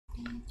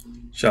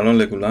Shalom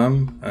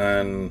lekulam,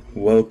 and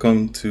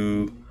welcome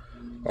to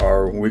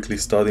our weekly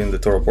study in the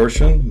Torah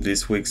portion.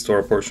 This week's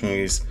Torah portion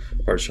is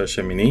Parsha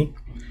Shemini,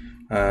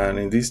 and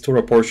in this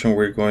Torah portion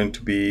we're going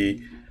to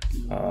be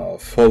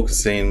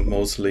focusing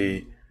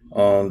mostly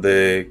on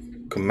the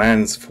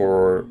commands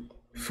for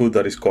food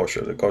that is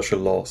kosher, the kosher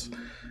laws,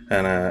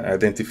 and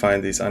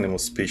identifying these animal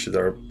species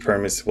that are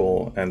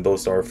permissible and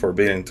those that are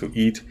forbidden to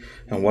eat,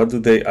 and what do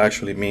they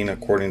actually mean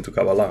according to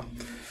Kabbalah.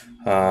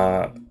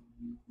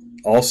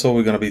 Also,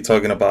 we're going to be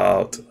talking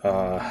about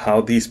how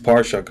these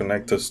Parsha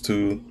connect us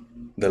to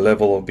the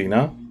level of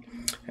Binah,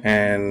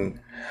 and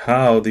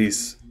how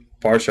these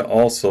Parsha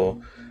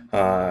also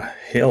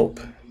help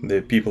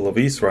the people of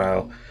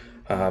Israel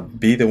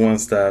be the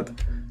ones that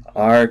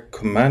are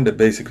commanded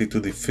basically to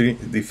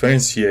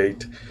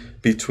differentiate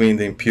between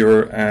the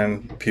impure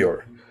and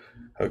pure.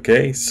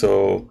 Okay,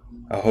 so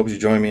I hope you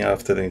join me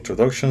after the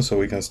introduction so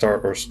we can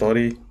start our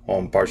study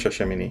on Parsha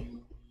Shemini.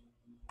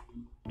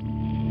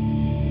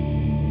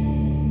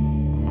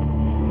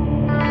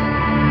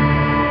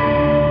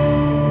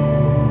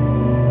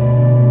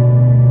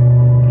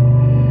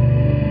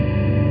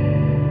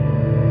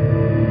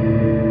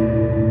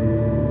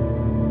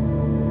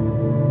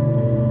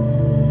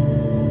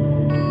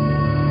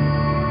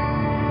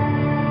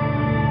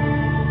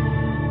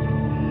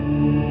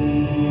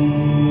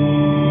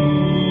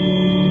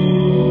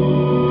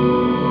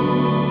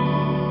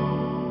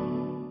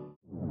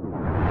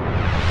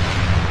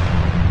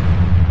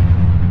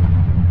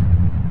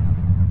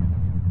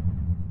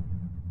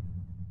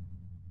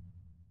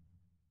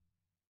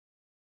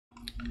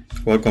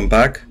 Welcome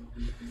back.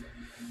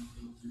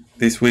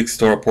 This week's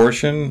Torah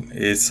portion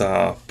is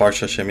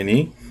Parsha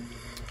Shemini.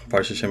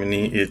 Parsha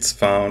Shemini is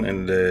found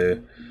in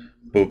the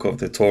book of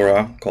the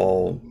Torah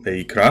called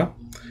Vayikra.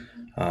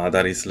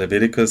 That is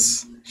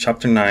Leviticus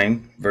chapter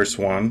 9, verse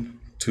 1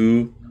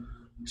 to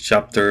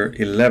chapter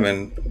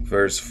 11,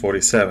 verse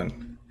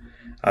 47.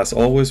 As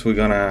always, we're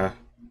going to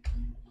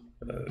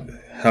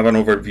have an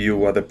overview of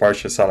what the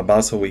Parsha is all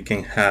about so we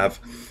can have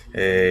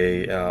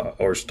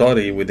or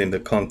study within the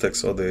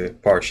context of the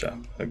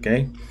Parsha.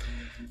 Okay,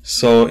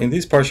 so in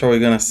this Parsha we're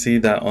going to see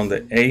that on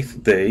the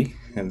 8th day,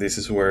 and this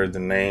is where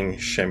the name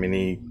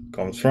Shemini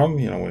comes from,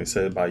 when it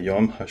says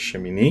Bayom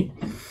HaShemini,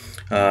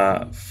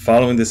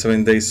 following the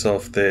 7 days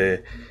of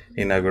the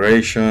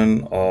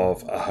inauguration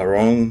of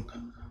Aharon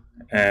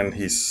and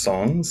his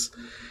sons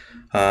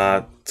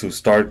to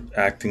start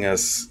acting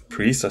as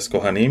priests, as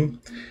Kohanim,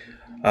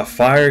 a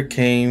fire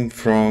came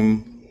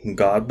from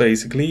God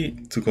basically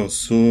to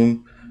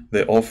consume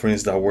the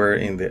offerings that were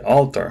in the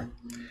altar,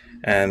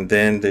 and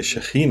then the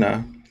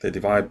Shekhinah, the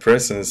divine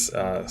presence,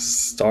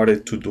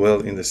 started to dwell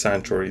in the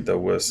sanctuary that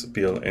was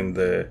built in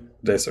the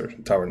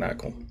desert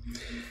tabernacle.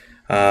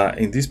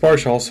 In this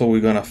parsha also we're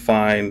gonna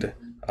find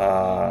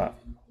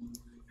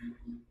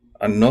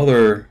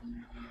another,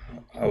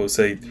 I would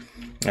say,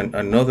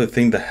 another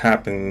thing that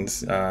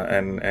happens,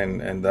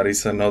 and that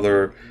is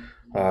another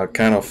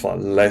kind of a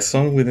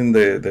lesson within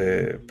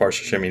the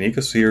Parsha Shemini,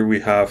 because here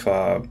we have,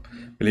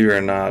 believe it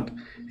or not,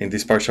 in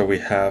this Parsha we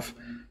have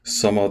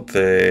some of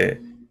the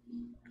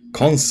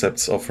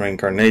concepts of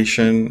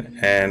reincarnation,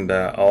 and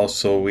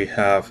also we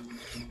have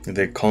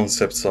the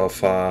concepts of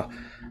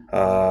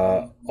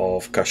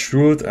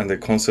kashrut, and the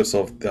concepts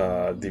of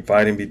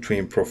dividing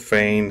between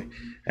profane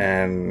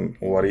and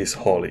what is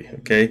holy.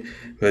 Okay,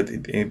 but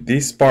in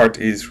this part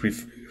is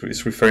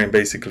referring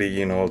basically,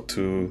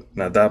 to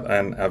Nadab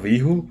and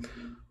Avihu,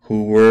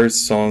 who were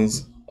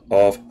sons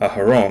of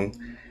Aharon,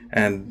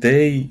 and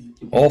they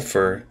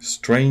offer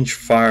strange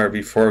fire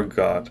before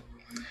God,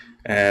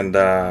 and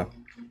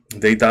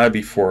they die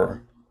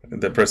before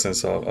the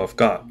presence of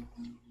God.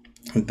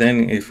 And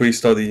then if we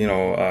study,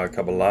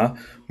 Kabbalah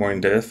more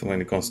in depth when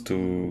it comes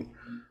to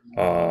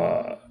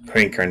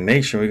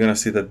reincarnation, we're going to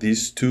see that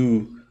these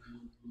two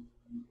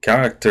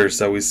characters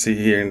that we see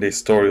here in the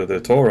story of the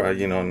Torah,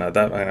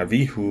 Nadab and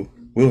Avihu,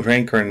 will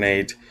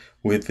reincarnate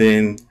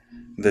within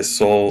the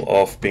soul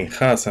of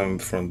Pinchas, and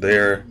from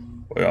there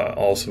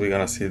also we're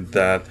gonna see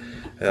that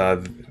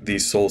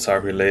these souls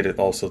are related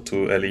also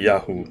to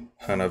Eliyahu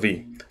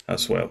Hanavi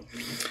as well.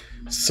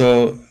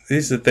 So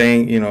this is the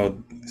thing,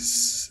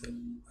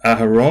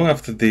 Aharon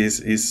after this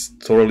is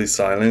totally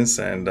silenced,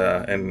 and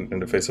in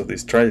the face of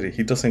this tragedy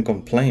he doesn't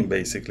complain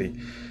basically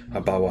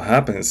about what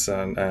happens,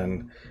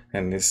 and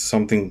it's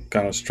something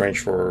kind of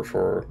strange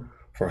for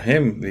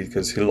him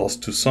because he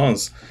lost two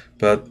sons.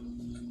 But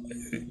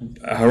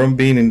Aharon,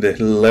 being in the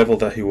level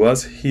that he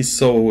was, he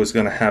saw what was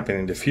going to happen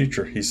in the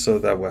future. He saw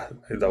that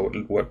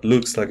what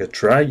looks like a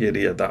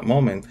tragedy at that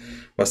moment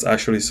was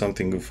actually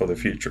something good for the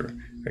future.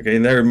 Okay,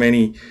 and there are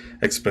many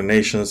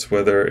explanations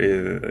whether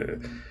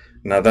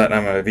Nadab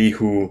and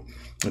Avihu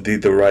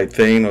did the right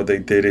thing, or they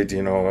did it,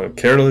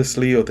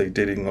 carelessly, or they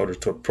did it in order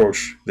to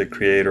approach the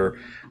Creator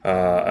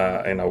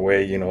in a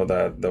way,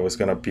 that was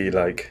going to be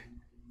like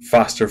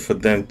faster for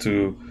them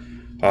to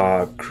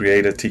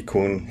create a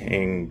tikkun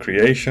in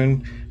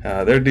creation.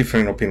 There are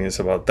different opinions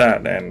about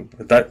that, and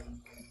that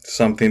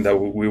something that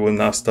we will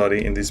not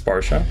study in this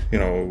parsha.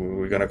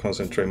 We're going to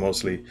concentrate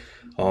mostly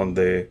on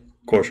the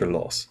kosher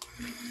laws.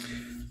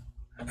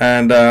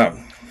 And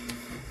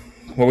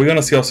what we're going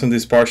to see also in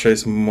this parsha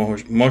is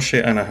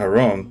Moshe and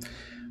Aaron.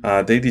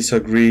 They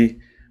disagree,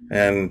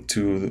 and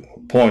to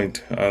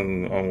point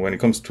on when it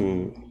comes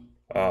to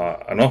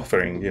an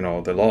offering,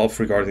 the law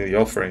regarding the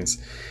offerings.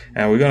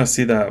 And we're going to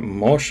see that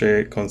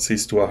Moshe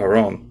concedes to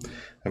Aaron,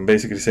 and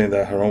basically saying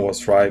that Aaron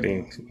was right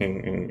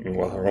in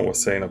what Aaron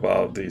was saying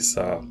about this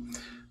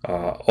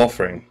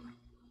offering.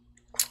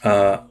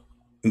 Then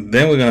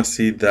we're going to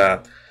see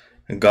that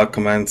God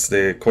commands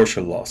the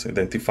kosher laws,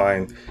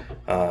 identifying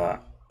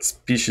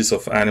species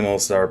of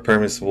animals that are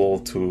permissible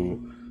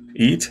to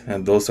eat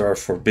and those that are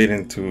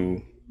forbidden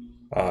to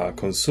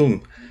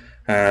consume.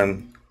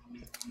 And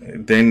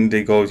then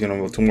they go,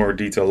 to more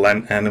detail,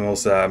 land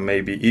animals that may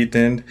be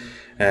eaten,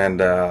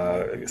 and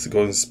it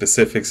goes in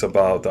specifics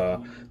about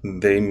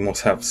they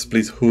must have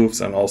split hooves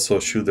and also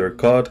chew their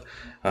cud.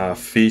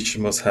 Fish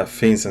must have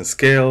fins and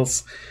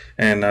scales,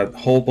 and a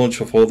whole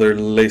bunch of other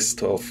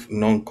list of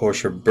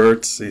non-kosher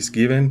birds is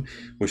given,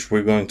 which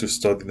we're going to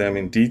study them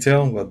in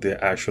detail, what they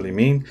actually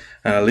mean,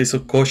 and a list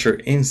of kosher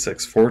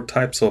insects, 4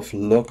 types of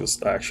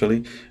locusts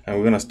actually, and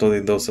we're going to study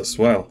those as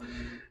well.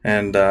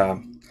 And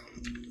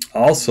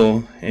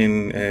also,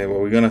 in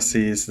what we're going to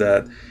see is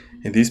that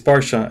in this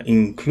parsha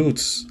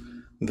includes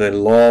the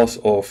laws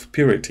of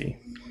purity,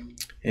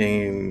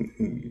 in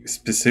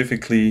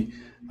specifically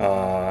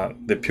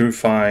the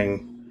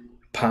purifying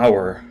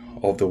power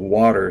of the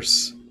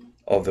waters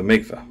of the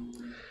mikveh.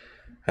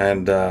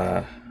 And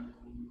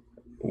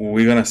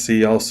we're going to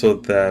see also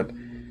that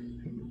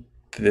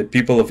the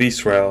people of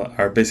Israel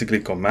are basically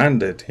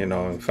commanded,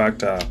 in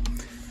fact,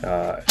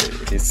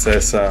 it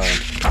says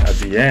at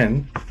the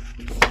end,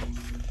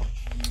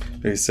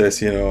 it says,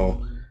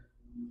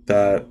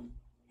 that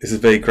this is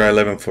Vayikra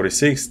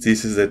 11:46.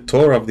 This is the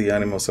Torah of the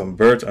animals and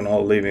birds and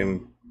all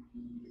living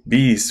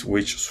beasts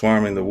which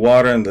swarm in the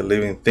water and the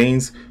living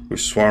things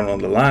which swarm on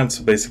the land.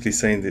 So basically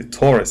saying the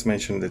Torah is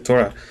mentioned in the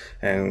Torah.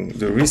 And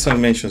the reason it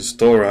mentions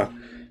Torah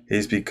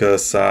is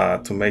because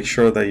to make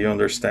sure that you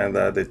understand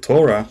that the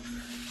Torah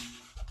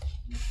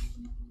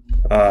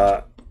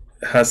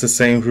has the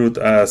same root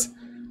as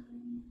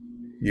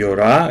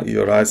Yorah.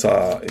 Yorah is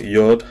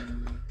Yod,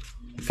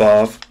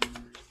 Vav,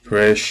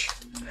 Resh,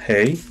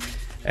 Hey.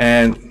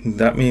 And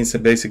that means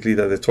that basically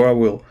that the Torah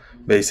will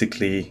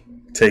basically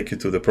take you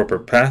to the proper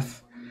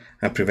path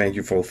and prevent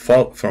you from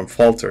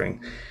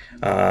faltering.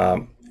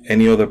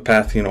 Any other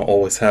path,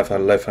 always have a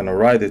left and a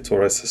right. The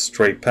Torah is a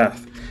straight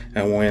path.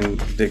 And when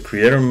the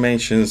Creator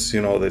mentions,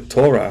 the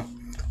Torah,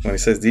 when he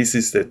says this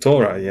is the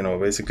Torah,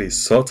 basically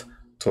Sot,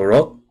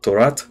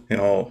 Torat,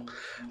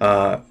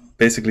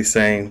 basically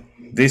saying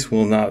this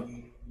will not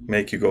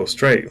make you go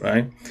straight,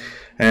 right?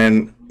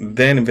 And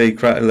then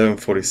Vayikra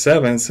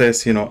 11:47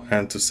 says,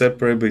 and to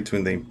separate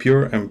between the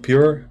impure and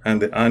pure,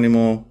 and the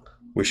animal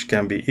which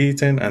can be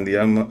eaten and the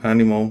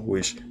animal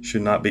which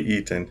should not be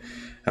eaten.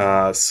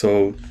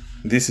 So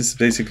this is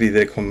basically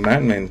the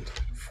commandment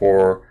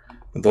for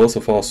those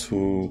of us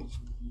who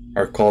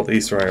are called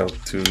Israel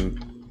to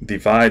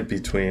divide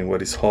between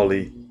what is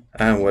holy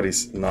and what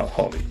is not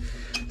holy.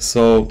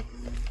 So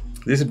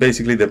this is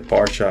basically the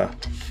Parsha,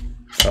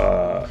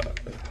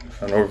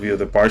 an overview of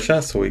the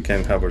Parsha, so we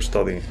can have our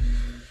study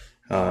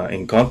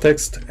in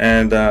context.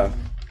 And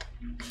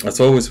as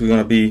always, we're going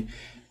to be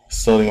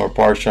studying our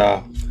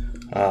Parsha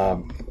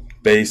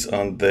based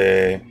on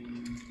the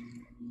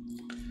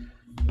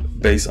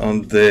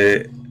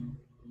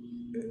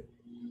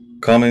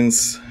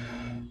comments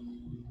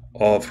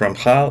of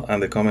Ramchal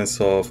and the comments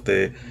of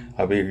the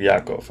Rabbi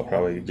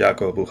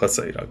Yaakov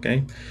Buchaseir.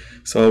 Okay,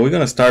 so we're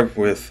going to start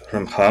with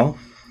Ramchal,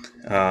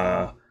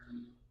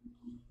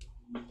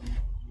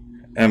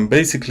 and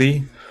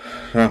basically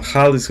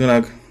Ramchal is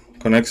going to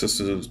connect us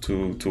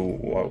to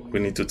what we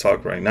need to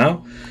talk right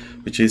now,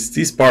 which is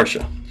this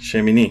Parsha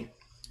Shemini.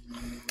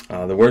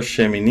 The word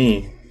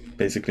Shemini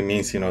basically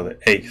means, the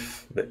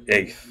eighth.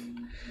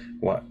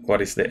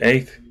 What is the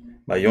eighth?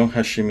 Bayom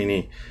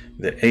HaShemini,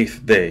 the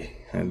 8th day.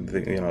 And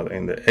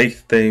in the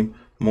 8th day,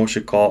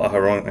 Moshe called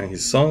Aaron and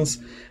his sons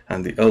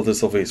and the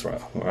elders of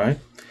Israel. Right?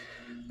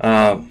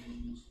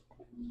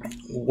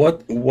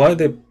 Why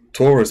the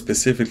Torah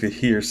specifically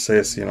here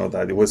says,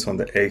 that it was on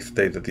the 8th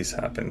day that this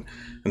happened,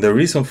 and the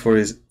reason for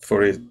it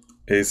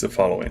is the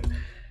following: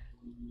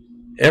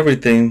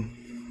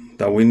 everything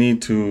that we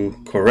need to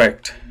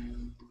correct,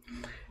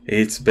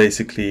 it's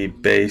basically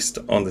based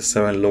on the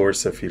 7 lower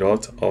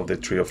Sefirat of the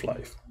Tree of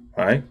Life,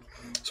 right?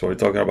 So we're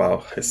talking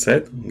about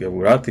Chesed,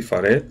 Gevurat,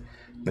 Tifaret,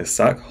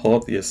 Nesak,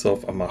 Hod,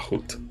 Yesod, and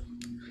Malchut.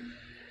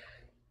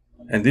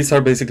 And these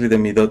are basically the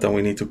midah that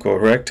we need to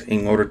correct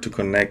in order to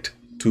connect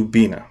to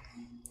Binah,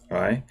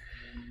 right?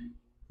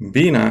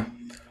 Binah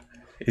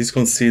is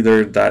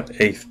considered that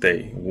 8th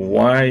day.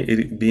 Why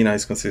Binah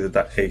is considered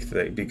that 8th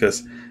day?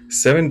 Because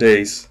 7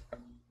 days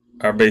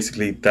are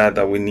basically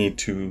that we need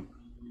to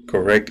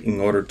correct in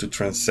order to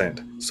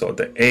transcend. So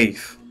the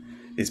 8th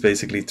is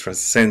basically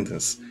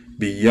transcendence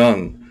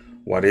beyond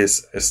what is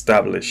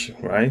established,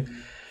 right?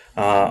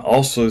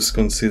 Also is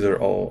considered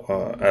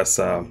as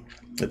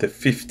the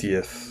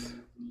 50th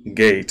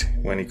gate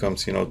when it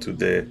comes, to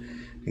the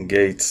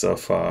gates of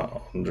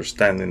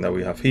understanding that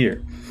we have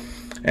here.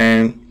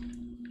 And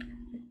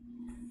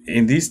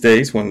in these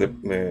days, when the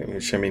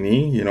Shemini,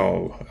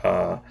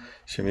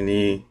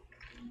 Shemini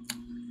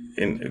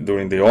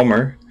during the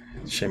haOmer,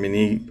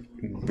 Shemini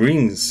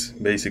brings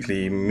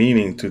basically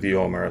meaning to the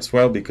haOmer as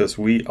well, because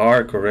we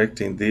are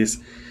correcting these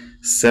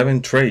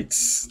 7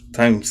 traits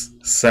times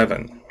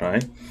 7,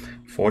 right?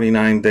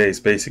 49 days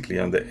basically.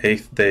 On the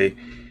 8th day,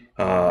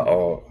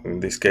 or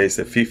in this case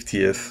the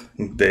 50th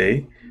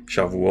day,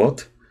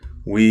 Shavuot,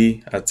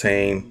 we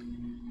attain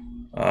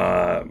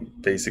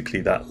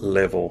basically that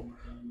level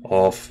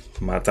of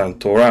Matan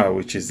Torah,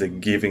 which is the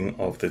giving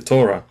of the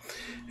Torah,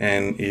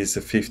 and is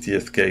the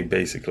 50th day,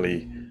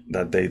 basically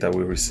that day that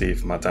we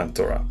receive Matan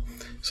Torah.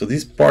 So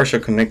this Parsha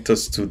connects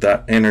us to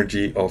that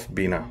energy of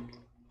Binah.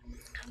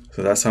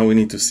 So that's how we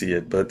need to see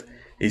it. But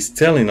it's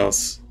telling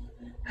us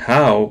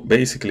how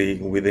basically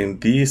within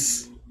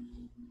this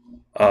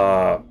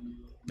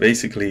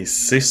basically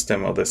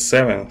system of the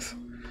 7th,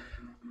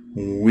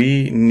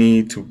 we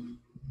need to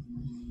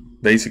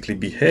basically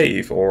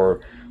behave,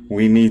 or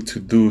we need to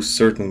do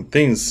certain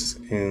things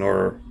in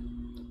our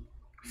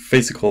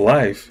physical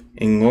life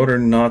in order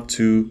not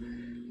to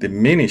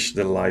diminish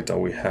the light that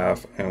we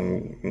have,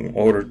 and in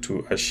order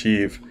to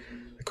achieve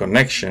a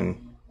connection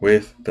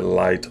with the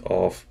light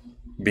of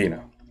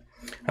Binah.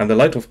 And the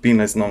light of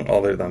Binah is none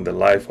other than the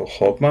life of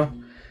haOmer,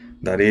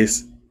 that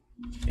is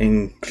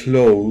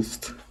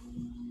enclosed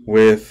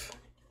with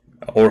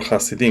Or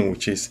Hasidim,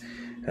 which is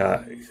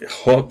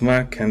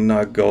haOmer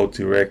cannot go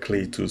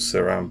directly to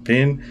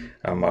Serampin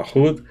and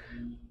Mahud.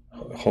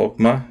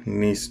 haOmer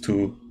needs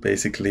to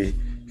basically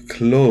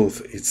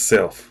clothe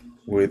itself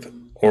with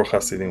Or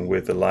Hasidim,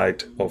 with the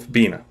light of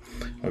Binah.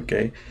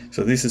 Okay,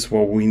 so this is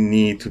what we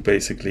need to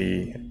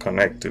basically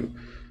connect to.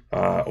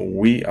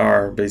 We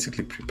are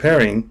basically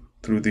preparing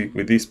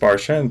with this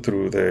parsha and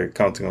through the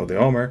counting of the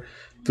haOmer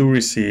to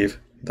receive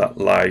that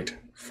light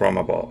from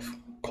above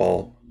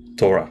called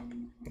Torah.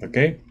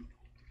 Okay,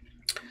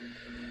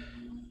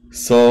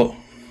 so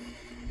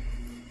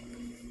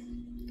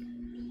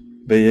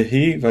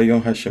Veyehi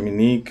vayom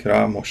hashemini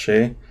kra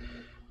Moshe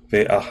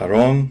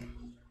ve'Aharon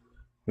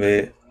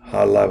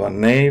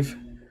ve'halavanev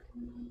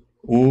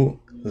u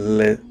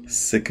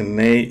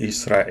lesiknei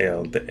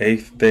Israel. The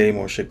 8th day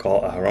Moshe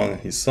called Aharon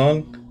and his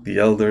son, the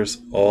elders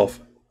of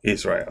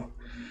Israel.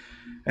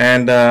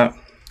 And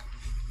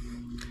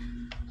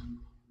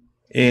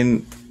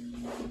in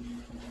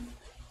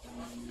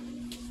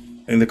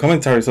the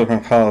commentaries of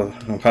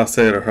Ramchal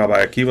said,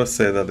 Rabbi Akiva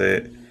said that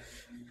the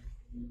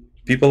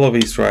people of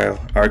Israel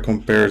are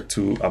compared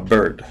to a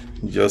bird.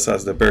 Just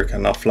as the bird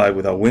cannot fly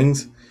without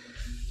wings,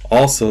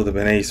 also the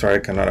Bnei Israel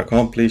cannot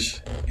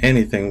accomplish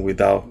anything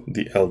without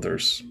the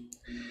elders.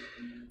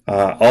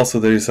 Also,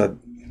 there is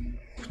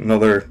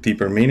another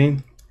deeper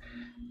meaning,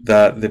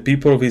 that the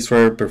people of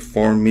Israel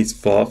perform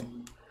mitzvot,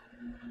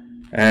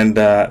 and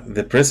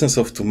the presence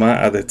of Tumah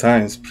at the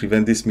times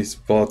prevent this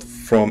mitzvot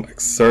from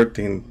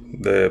exerting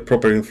the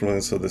proper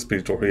influence of the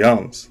spiritual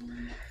realms.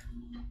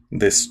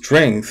 The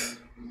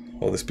strength,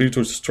 or the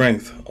spiritual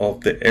strength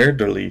of the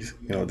elderly,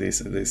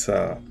 this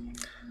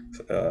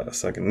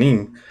Saganim,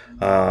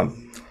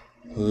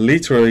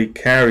 literally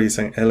carries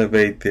and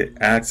elevates the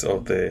acts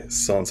of the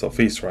sons of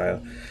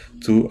Israel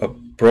to a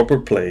proper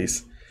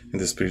place in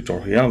the spiritual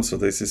realm. So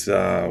this is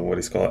what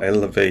is called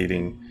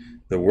elevating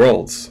the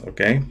worlds.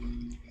 Okay,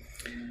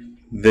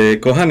 the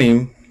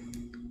Kohanim,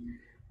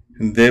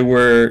 they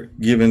were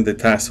given the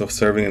task of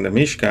serving in the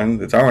Mishkan,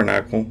 the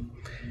tabernacle,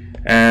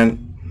 and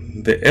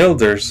the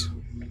elders,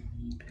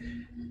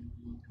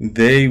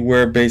 they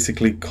were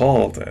basically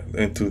called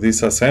into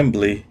this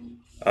assembly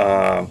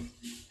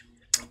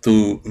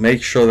to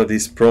make sure that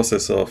this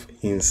process of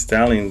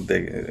installing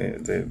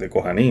the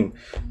Kohanim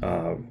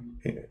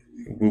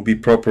will be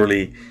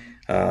properly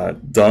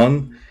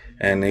done,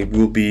 and it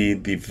will be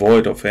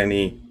devoid of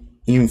any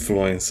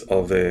influence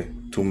of the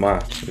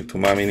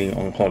Tumah meaning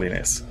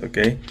unholiness.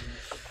 Okay,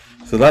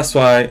 so that's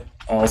why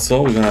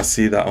also we're gonna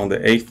see that on the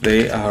 8th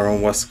day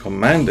Aaron was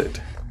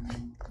commanded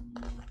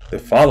the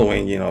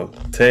following,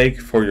 take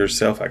for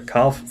yourself a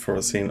calf for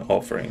a sin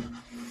offering.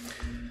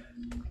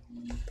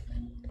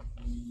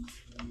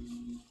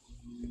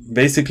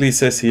 Basically it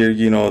says here,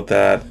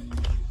 that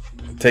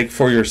take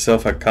for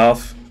yourself a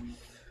calf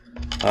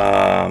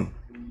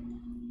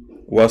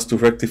was to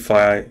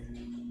rectify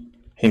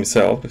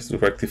himself, is to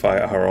rectify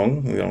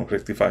Aaron,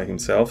 rectify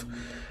himself,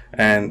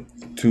 and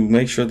to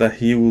make sure that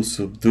he will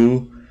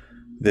subdue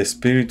the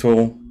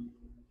spiritual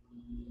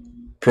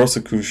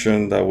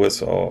prosecution that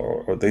was,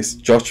 or this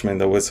judgment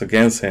that was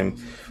against him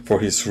for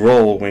his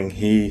role when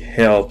he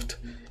helped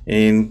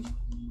in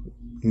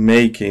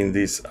making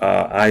this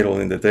idol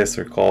in the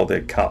desert called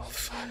the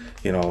calf.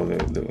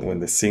 When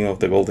the sin of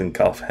the golden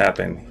calf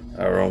happened,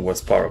 Aaron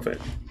was part of it.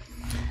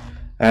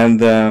 And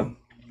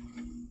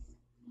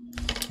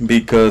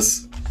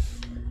because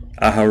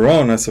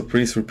Aharon, as a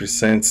priest,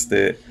 represents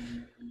the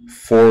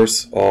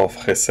force of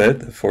chesed,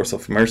 the force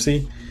of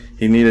mercy.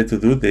 He needed to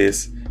do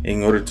this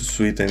in order to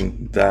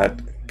sweeten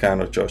that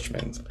kind of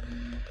judgment.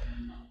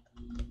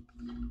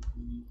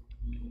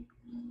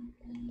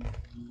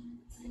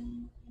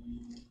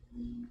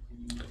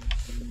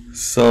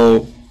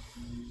 So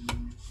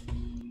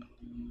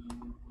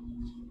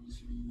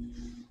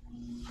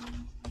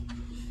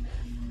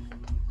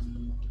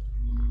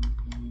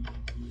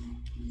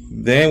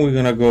then we're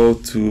gonna go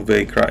to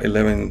Vayikra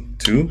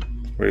 11:2,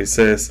 where it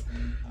says,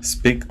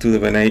 "Speak to the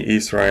Bnei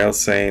Israel,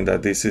 saying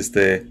that this is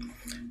the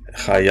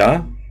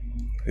Chaya,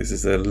 this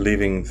is a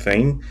living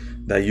thing,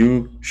 that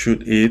you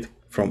should eat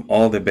from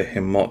all the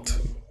behemoth,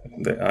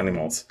 the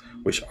animals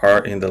which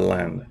are in the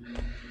land."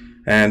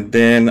 And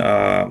then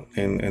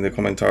in the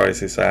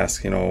commentaries it's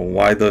asked,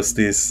 why does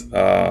this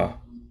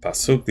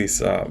pasuk,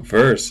 this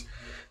verse,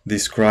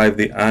 describe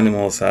the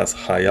animals as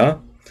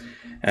Chaya?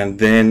 And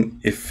then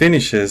it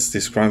finishes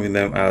describing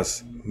them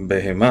as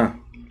behemah,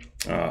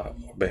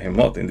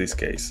 behemoth in this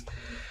case.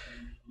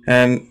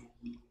 And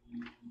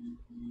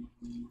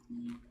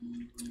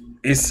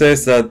it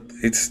says that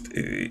it's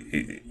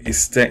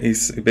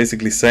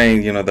basically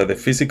saying, that the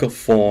physical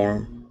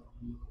form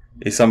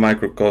is a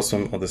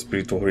microcosm of the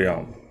spiritual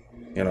realm,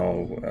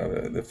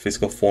 the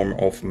physical form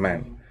of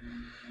man.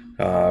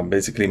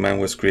 Basically, man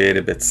was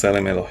created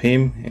B'Tselem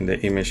Elohim, in the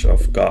image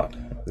of God.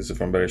 This is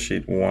from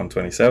Bereshit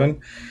 1:27.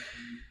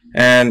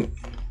 And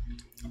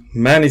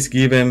man is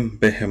given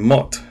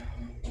behemoth,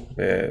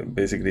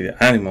 basically the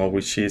animal,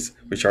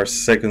 which are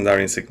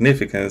secondary in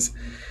significance,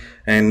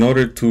 in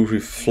order to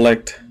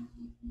reflect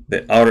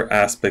the outer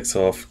aspects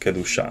of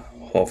kedusha,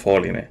 of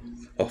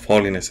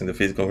holiness in the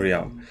physical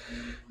realm,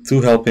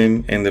 to help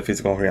him in the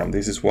physical realm.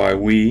 This is why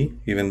we,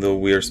 even though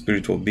we are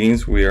spiritual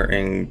beings, we are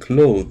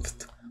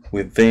enclosed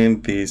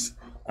within this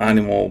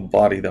animal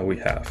body that we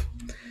have.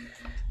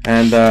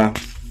 And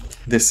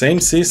the same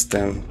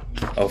system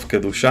of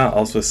kedusha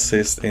also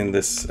exists in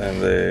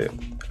the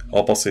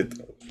opposite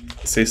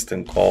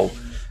system called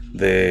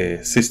the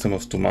system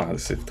of tumah, the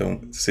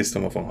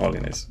system of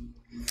unholiness.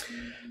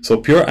 So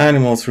pure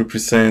animals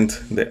represent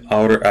the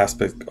outer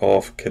aspect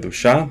of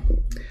kedusha,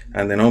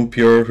 and the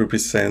non-pure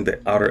represent the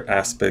outer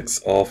aspects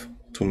of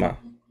tumah.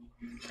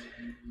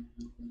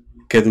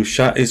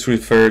 Kedusha is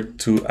referred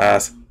to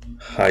as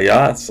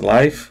hayat,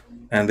 life,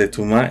 and the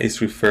tumah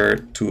is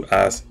referred to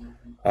as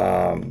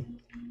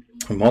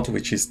mot,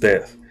 which is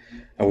death.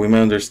 And we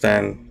may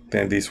understand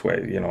then this way,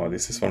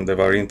 this is from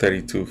Devarim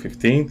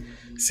 32:15.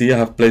 "See, I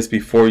have placed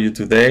before you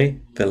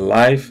today the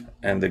life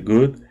and the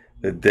good,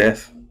 the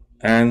death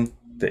and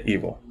the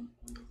evil."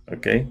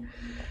 Okay?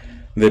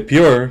 The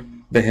pure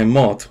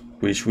behemoth,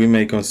 which we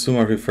may consume,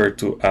 are referred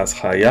to as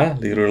haya,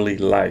 literally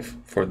life,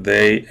 for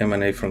they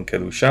emanate from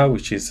kedusha,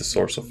 which is the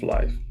source of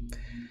life.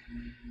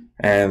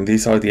 And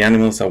these are the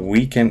animals that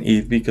we can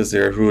eat because they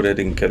are rooted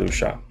in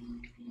kedusha.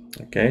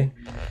 Okay?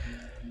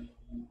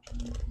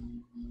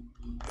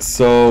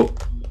 So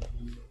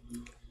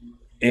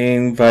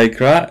in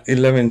Vayikra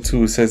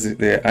 11:2 says that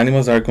the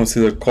animals that are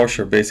considered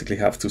kosher basically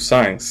have two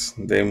signs.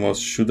 They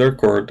must chew their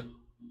cord,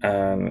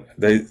 and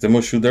they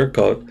must chew their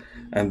cud,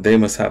 and they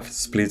must have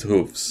split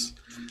hoofs.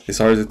 These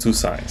are the two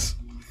signs.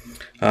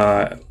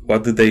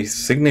 What do they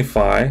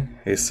signify?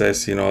 It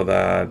says,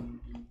 that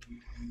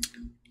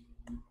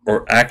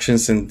our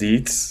actions and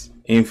deeds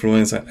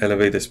influence and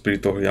elevate the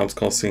spiritual realms,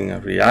 causing a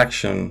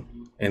reaction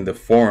in the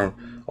form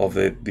of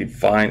the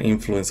divine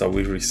influence that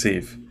we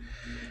receive.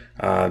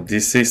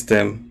 This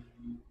system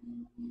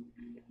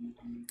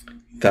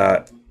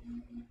that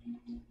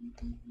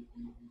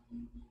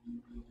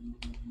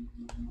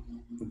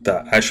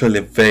actually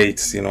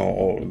elevates,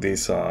 all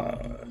these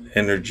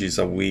energies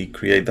that we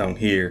create down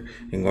here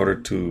in order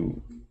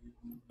to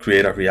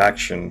create a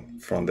reaction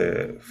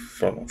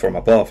from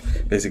above.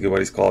 Basically,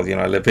 what is called,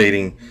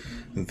 elevating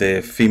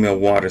the female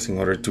waters in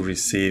order to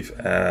receive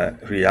a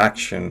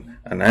reaction,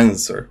 an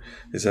answer.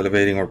 Is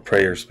elevating our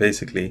prayers,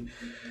 basically.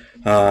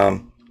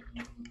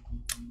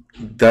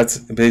 That's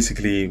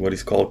basically what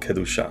is called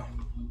kedusha,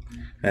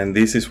 and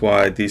this is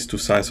why these two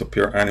signs of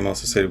pure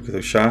animals associated with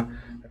kedusha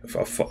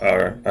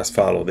are as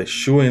follow. The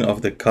chewing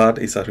of the cud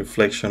is a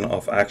reflection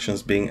of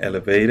actions being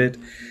elevated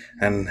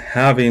and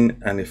having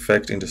an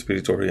effect in the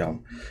spiritual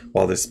realm,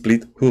 while the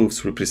split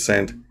hoofs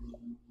represent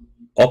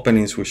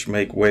openings which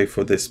make way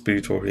for the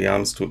spiritual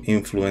realms to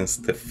influence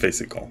the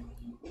physical.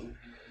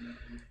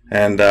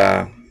 And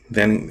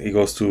then it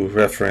goes to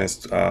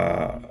reference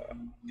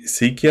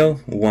Ezekiel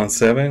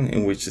 1:7,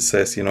 in which it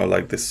says,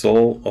 like the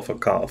soul of a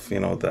calf,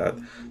 that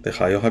the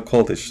Hayo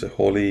HaKodesh, the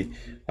holy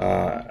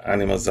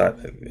animals that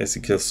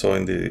Ezekiel saw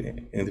in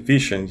the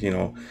vision,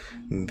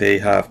 they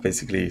have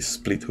basically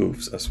split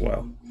hoofs as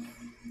well,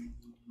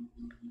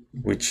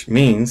 which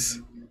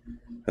means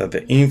that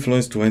the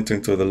influence to enter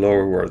into the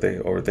lower world,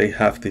 they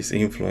have this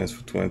influence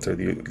to enter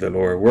the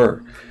lower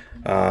world.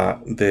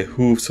 The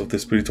hoofs of the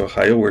spiritual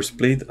Hayo were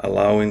split,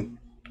 allowing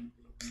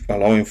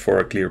for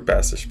a clear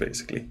passage,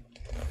 basically.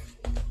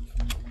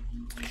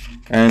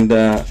 And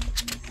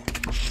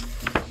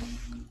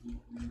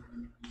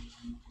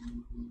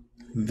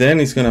Then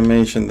it's going to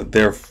mention that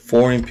there are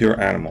 4 impure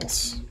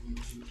animals.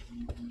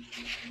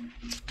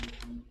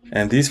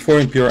 And these 4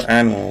 impure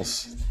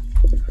animals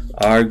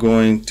are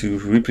going to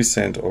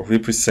represent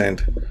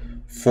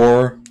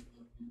 4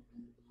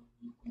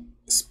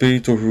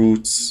 spiritual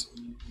roots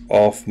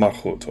of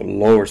Malchut, or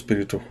lower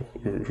spiritual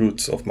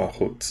roots of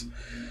Malchut.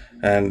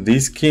 And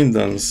these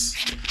kingdoms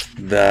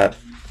that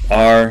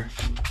are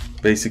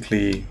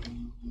basically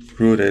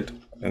rooted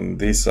in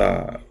these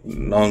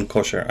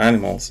non-kosher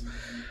animals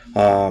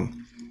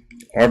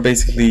are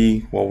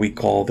basically what we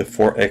call the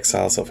 4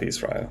 exiles of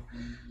Israel.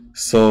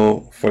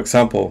 So, for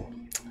example,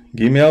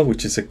 Gimel,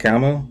 which is a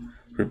camel,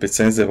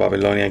 represents the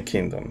Babylonian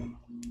kingdom.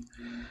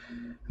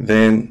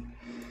 Then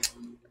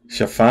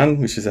Shaphan,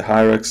 which is a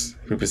hyrax,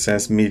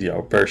 represents Media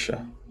or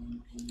Persia.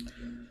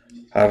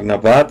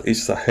 Arnabat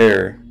is a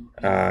hare,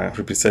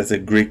 represents the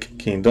Greek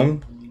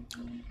kingdom.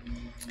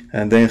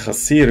 And then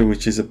Hasir,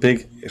 which is a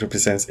pig,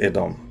 represents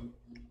Edom.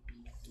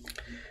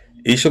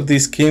 Each of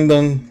these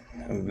kingdoms,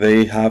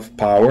 they have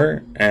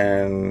power,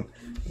 and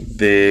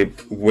the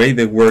way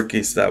they work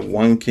is that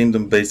one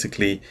kingdom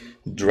basically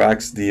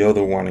drags the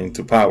other one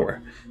into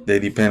power. They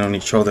depend on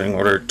each other in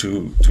order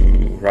to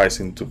rise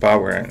into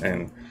power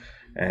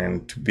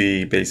and to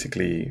be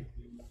basically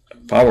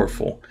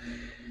powerful.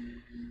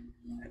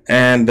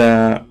 And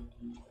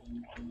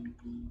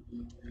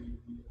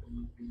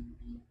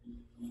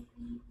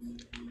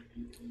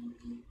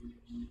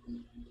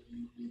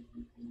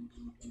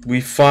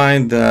we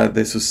find that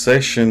the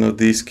succession of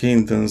these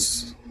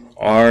kingdoms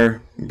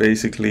are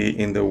basically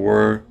in the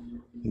word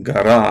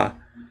gara,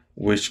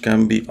 which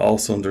can be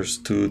also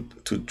understood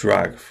to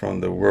drag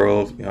from the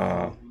word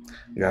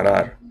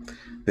garar.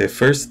 The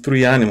first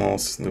 3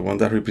 animals, the ones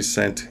that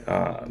represent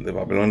the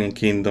Babylonian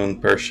kingdom,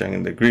 Persian,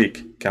 and the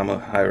Greek, camel,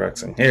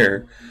 hyrax, and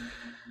hare,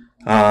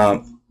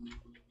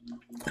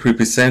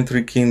 represent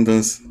 3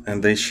 kingdoms,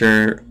 and they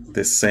share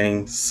the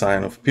same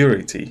sign of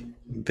purity.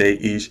 They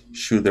each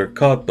chew their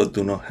cud but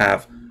do not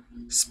have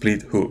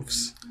split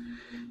hooves.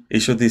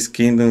 Each of these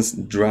kingdoms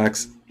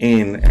drags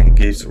in and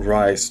gives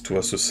rise to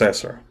a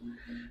successor.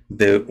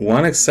 The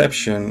one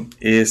exception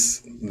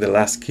is the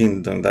last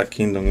kingdom. That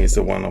kingdom is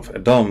the one of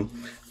Edom,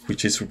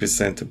 which is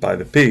represented by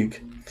the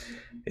pig.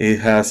 It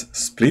has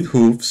split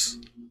hooves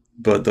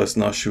but does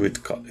not chew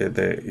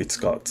its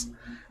cuds.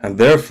 And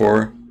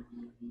therefore,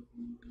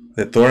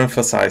 the Torah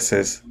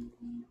emphasizes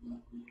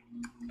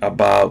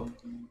about,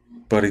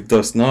 but it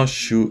does not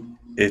chew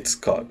its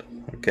cud.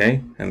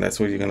 Okay? And that's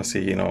what you're going to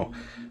see,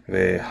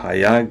 the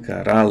Hayag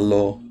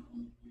Garalo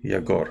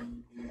Yagor.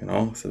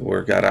 So the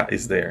word Gara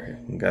is there.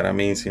 Gara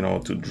means,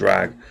 to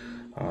drag.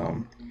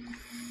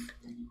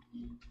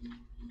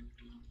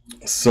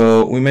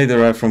 So we may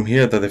derive from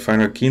here that the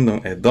final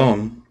kingdom,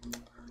 Edom,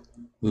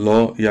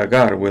 Lo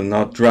Yagar, will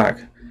not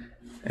drag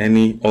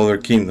any other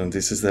kingdom.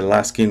 This is the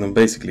last kingdom,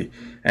 basically.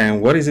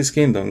 And what is this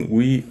kingdom?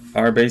 We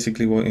are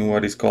basically in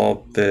what is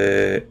called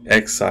the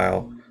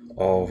exile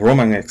of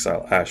Roman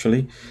exile,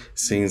 actually,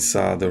 since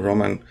the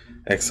Roman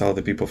exile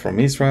the people from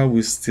Israel.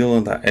 We're still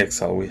in that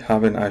exile. We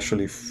haven't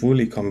actually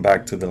fully come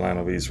back to the land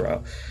of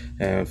Israel.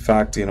 And in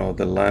fact, the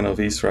land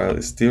of Israel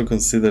is still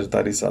considered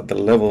that is at the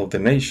level of the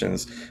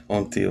nations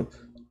until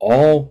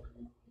all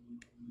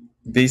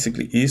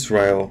basically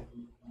Israel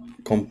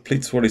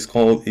completes what is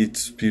called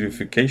its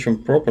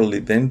purification properly.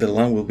 Then the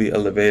land will be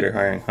elevated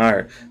higher and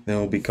higher. Then it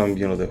will become,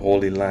 the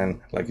holy land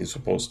like it's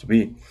supposed to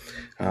be.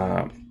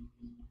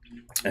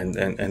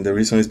 And the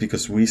reason is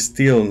because we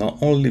still,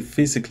 not only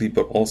physically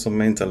but also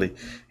mentally,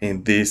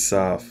 in this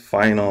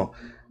final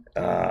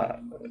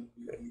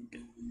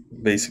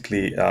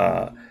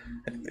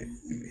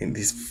in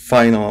this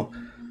final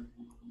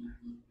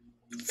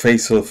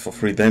phase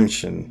of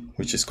redemption,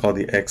 which is called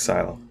the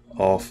exile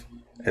of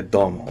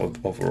Edom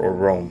or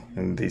Rome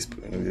in this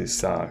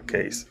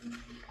case.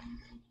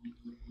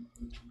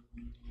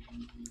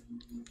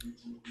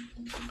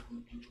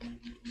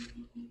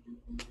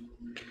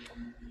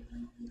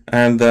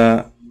 And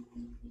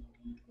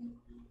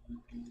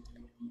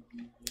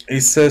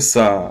it says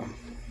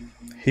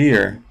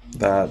here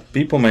that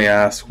people may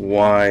ask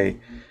why,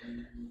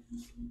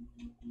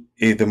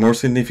 if the more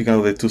significant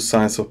of the 2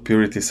 signs of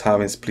purity is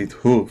having split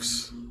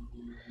hooves,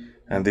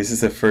 and this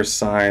is the first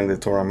sign the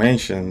Torah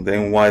mentioned,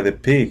 then why the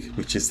pig,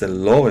 which is the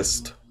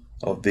lowest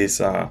of these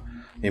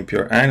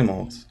impure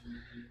animals,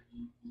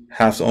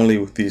 has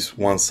only this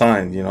one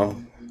sign,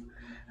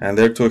 And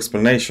there are 2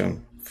 explanations.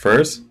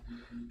 First,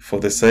 for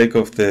the sake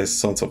of the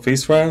sons of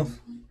Israel,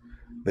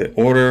 the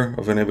order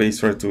of Bnei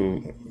Israel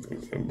to,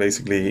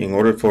 basically, in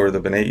order for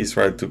the Bnei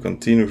Israel to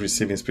continue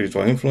receiving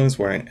spiritual influence,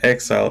 were in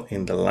exile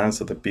in the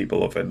lands of the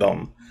people of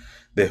Edom.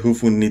 The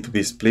hoof would need to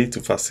be split to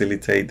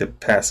facilitate the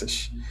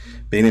passage.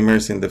 Being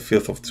immersed in the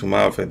filth of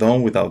Tumah of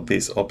Edom without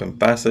this open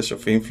passage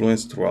of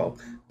influence throughout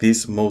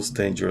this most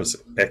dangerous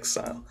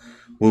exile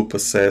will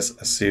possess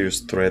a serious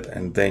threat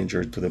and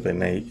danger to the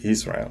Bnei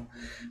Israel.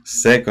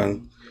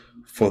 Second,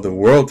 for the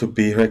world to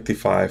be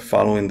rectified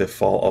following the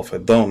fall of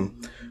Edom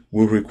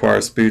will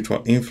require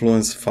spiritual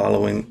influence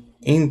flowing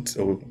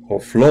into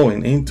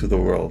the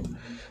world.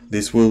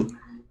 This will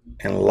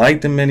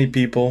enlighten many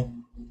people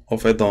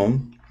of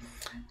Edom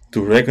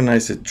to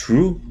recognize the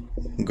true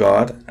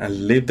God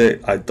and live the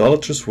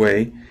idolatrous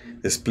way.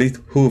 The split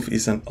hoof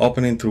is an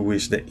opening through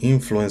which the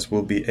influence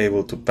will be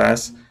able to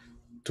pass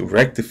to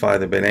rectify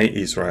the Bnei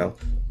Israel,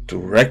 to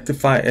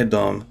rectify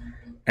Edom,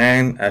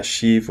 and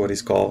achieve what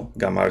is called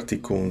Gamar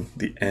Tikkun,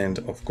 the end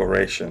of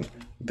correction,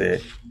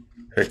 the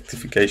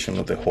rectification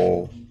of the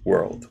whole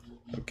world.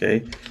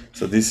 Okay,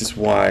 so this is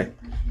why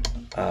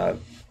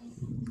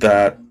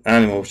that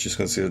animal, which is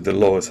considered the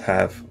lowest,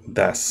 have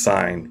that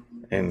sign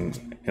in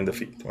the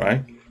feet,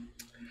 right?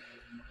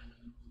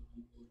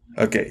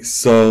 Okay,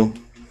 so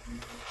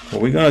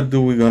what we're gonna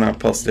do, we're gonna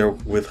pause there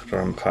with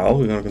Ramchal.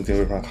 We're gonna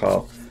continue with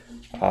Ramchal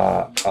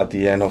at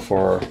the end of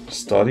our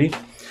study.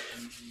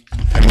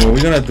 And what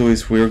we're gonna do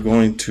is we're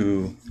going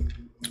to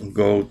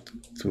go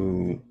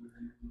to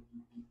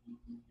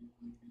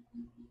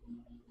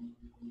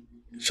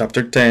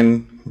chapter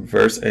 10,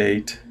 verse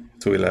 8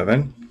 to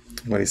 11,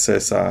 when it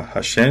says,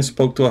 Hashem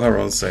spoke to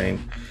Aaron, saying,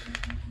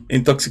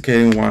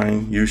 intoxicating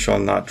wine you shall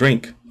not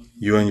drink,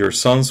 you and your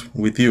sons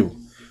with you,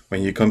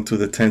 when you come to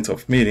the tent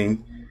of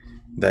meeting,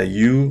 that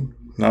you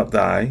not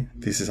die.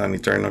 This is an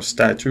eternal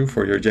statute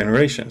for your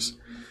generations,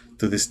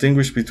 to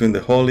distinguish between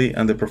the holy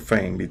and the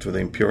profane, between the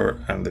impure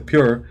and the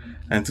pure,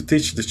 and to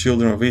teach the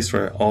children of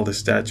Israel all the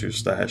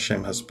statutes that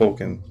Hashem has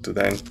spoken to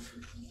them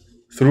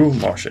through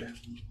Moshe.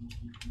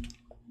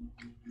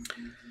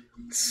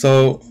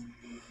 So,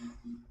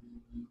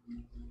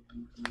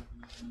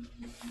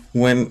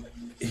 when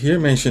here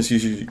mentions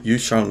you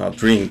shall not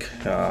drink,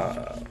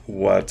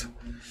 what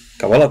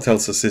Kabbalah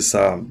tells us is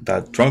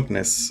that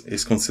drunkenness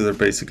is considered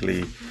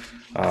basically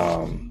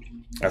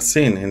a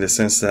sin, in the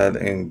sense that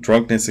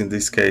drunkenness in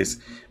this case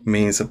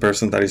means a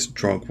person that is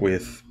drunk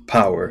with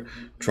power,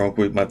 drunk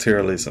with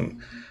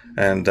materialism,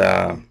 and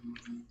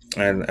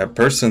a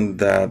person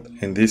that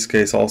in this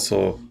case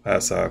also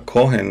as a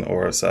Kohen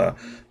or as a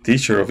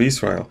teacher of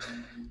Israel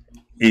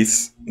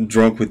is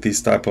drunk with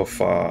this type of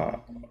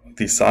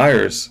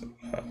desires,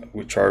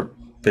 which are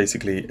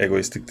basically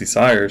egoistic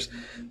desires.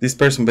 This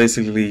person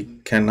basically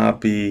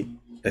cannot be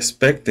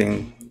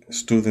expecting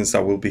students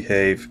that will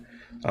behave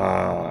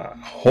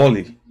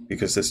holy,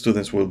 because the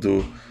students will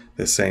do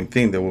the same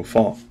thing, they will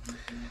fall.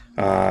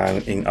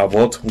 In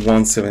Avot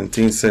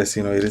 1:17 says,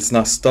 it is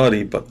not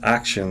study but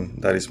action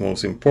that is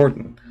most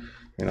important.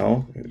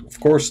 Of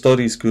course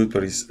study is good,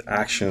 but it's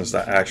actions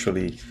that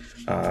actually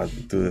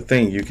do the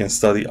thing. You can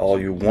study all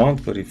you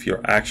want, but if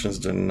your actions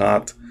do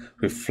not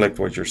reflect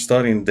what you're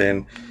studying,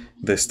 then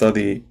the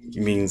study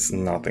means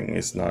nothing.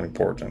 It's not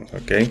important.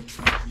 Okay,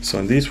 so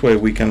in this way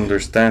we can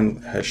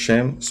understand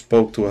Hashem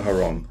spoke to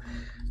Aharon.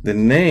 The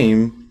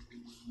name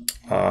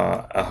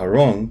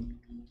Aharon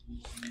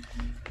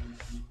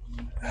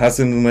has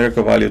a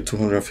numerical value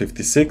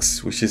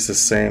 256, which is the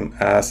same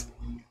as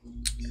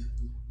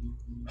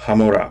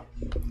haOmer,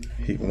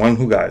 one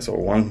who guides, or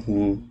one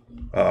who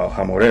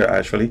haOmer,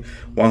 actually,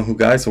 one who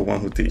guides or one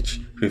who teach,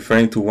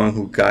 referring to one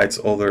who guides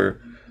other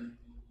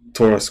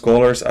Torah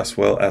scholars as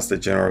well as the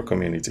general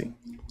community.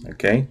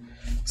 Okay,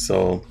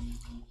 so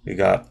we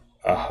got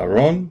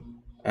Aharon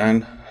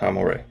and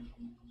haOmer,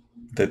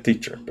 the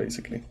teacher,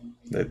 basically,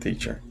 the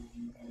teacher.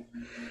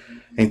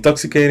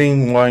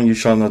 Intoxicating wine you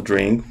shall not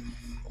drink.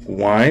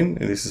 Wine,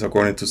 this is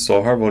according to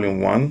Zohar,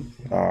 volume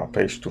 1,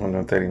 page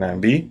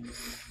 239b.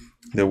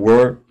 The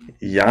word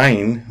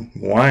yain,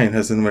 wine,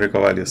 has a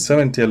numerical value of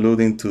 70,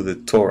 alluding to the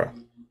Torah.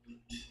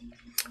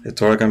 The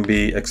Torah can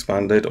be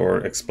expanded or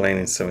explained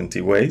in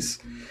 70 ways.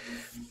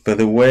 But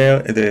the way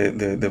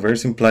the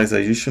verse implies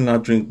that you should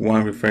not drink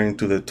wine, referring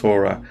to the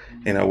Torah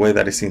in a way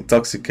that is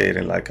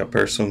intoxicating, like a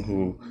person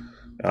who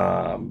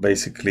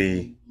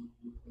basically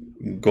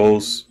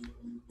goes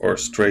or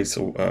strays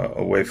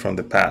away from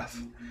the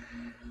path.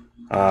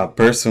 A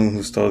person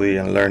who study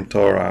and learn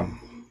Torah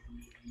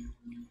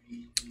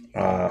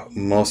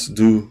must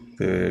do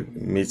the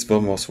mitzvah,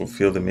 must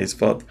fulfill the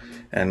mitzvah,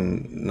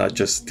 and not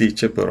just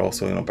teach it, but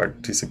also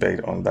participate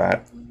on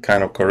that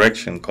kind of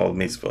correction called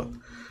mitzvah.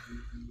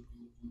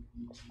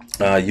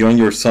 You and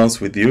your sons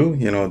with you,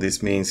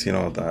 this means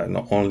that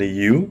not only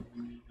you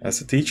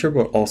as a teacher,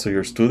 but also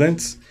your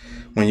students.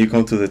 When you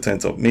come to the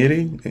tent of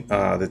meeting,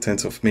 the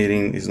tent of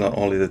meeting is not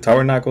only the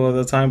tabernacle at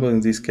the time, but in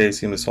this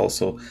case, it's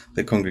also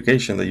the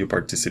congregation that you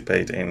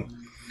participate in.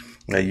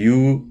 That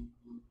you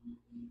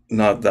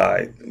not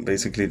die,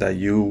 basically, that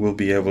you will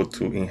be able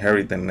to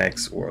inherit the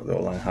next world, the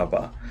Olam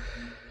Haba.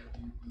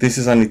 This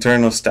is an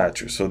eternal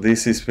statute. So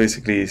this is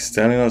basically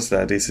telling us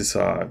that this is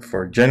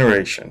for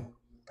generation.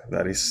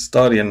 That is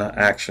study and not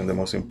action, the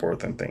most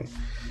important thing.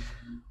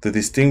 To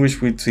distinguish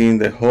between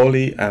the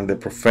holy and the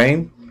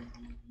profane,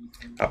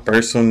 a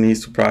person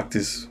needs to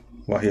practice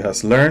what he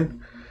has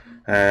learned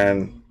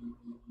and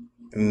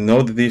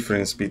know the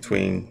difference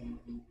between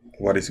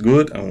what is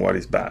good and what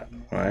is bad,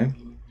 right?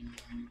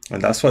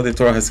 And that's why the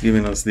Torah has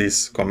given us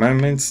these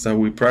commandments that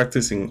we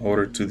practice in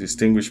order to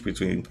distinguish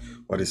between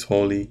what is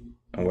holy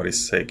and what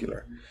is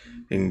secular.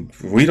 And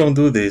if we don't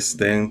do this,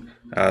 then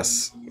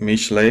as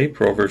Mishlei,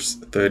 Proverbs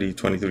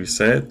 30:23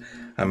 said,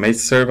 a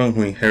maidservant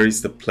who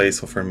inherits the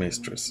place of her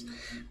mistress.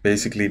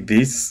 Basically,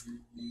 this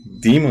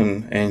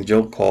demon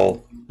angel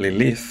called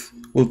Lilith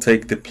will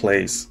take the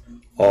place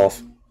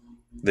of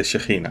the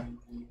Shekhinah,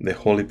 the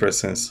holy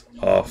presence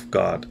of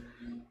God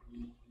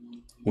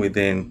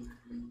within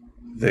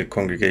the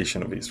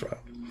congregation of Israel.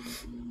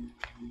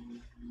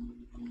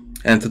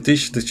 And to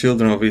teach the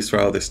children of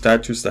Israel the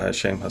statutes that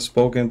Hashem has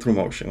spoken through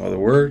Moshe. In other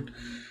words,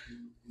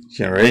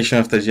 generation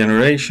after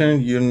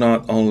generation, you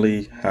not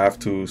only have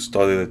to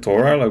study the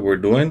Torah like we're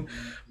doing,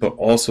 but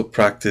also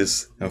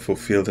practice and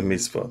fulfill the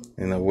mitzvah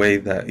in a way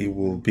that it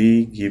will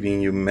be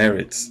giving you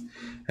merits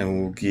and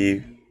will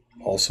give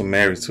also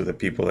merits to the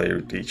people that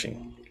you're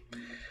teaching.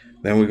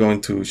 Then we go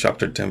into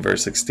chapter 10,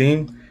 verse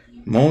 16.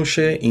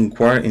 Moshe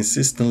inquired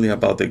insistently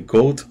about the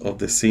goat of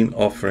the sin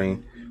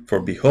offering, for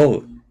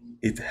behold,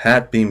 it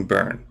had been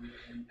burned.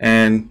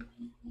 And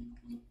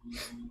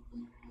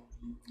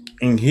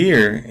in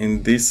here,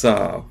 in this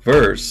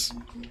verse,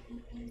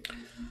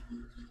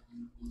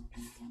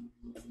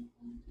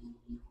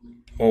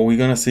 what we're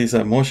going to see is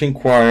that Moshe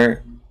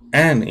inquire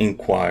and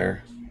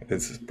inquire.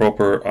 It's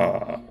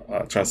proper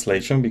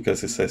translation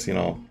because it says,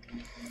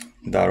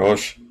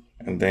 Darosh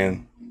and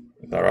then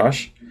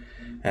Darash.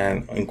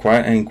 And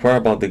inquire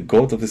about the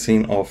goat of the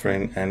sin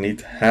offering, and it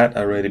had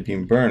already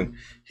been burned.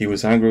 He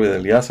was angry with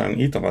Eleazar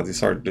and Ithamar.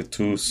 These are the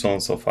two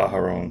sons of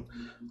Aharon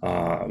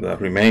that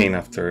remain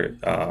after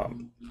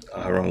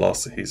Aharon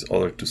lost his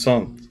other two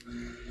sons.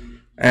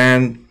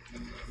 And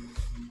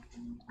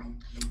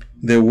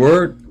the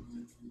word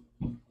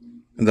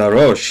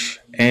Darosh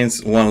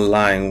ends one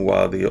line,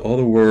 while the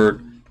other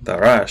word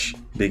Darash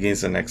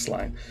begins the next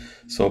line.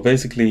 So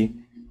basically,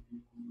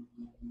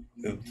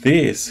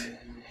 this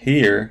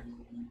here,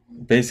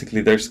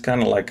 basically there's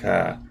kind of like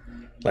a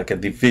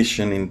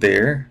division in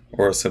there,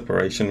 or a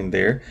separation in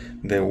there.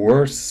 The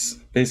words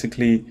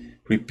basically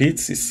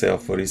repeats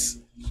itself, but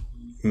is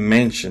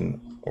mentioned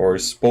or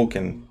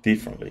spoken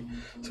differently.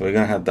 So we're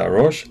gonna have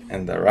Darosh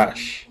and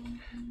Darash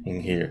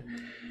in here,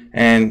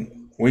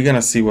 and we're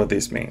gonna see what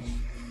this means.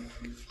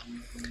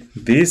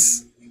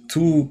 These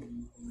two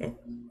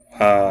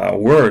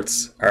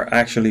words are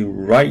actually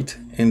right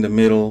in the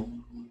middle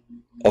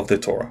of the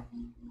Torah.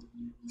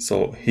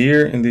 So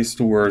here in these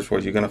two words,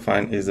 what you're going to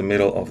find is the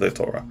middle of the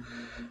Torah.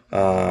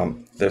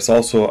 There's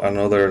also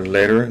another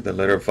letter, the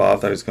letter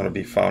Vav, that is going to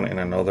be found in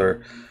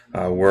another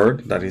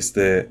word. That is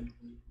the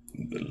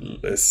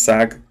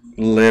exact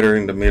letter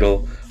in the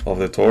middle of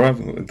the Torah.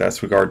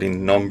 That's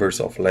regarding numbers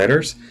of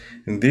letters.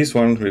 And this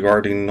one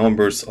regarding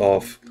numbers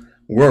of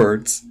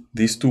words.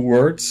 These two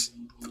words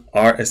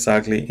are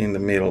exactly in the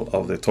middle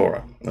of the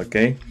Torah.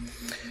 Okay?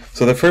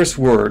 So the first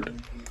word,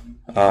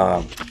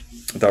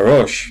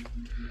 Darosh,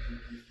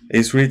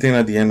 is written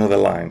at the end of the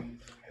line.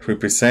 It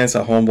represents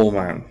a humble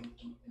man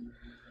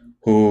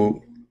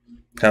who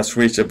has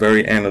reached the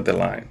very end of the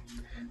line.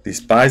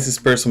 Despite this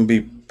person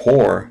be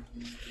poor,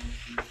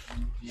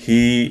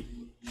 he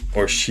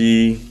or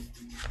she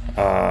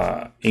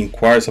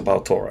inquires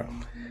about Torah,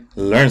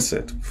 learns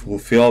it,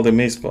 fulfills the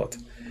mitzvot,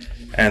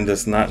 and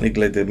does not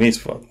neglect the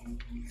mitzvot.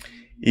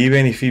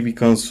 Even if he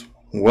becomes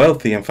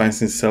wealthy and finds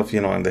himself,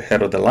 in the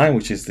head of the line,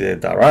 which is the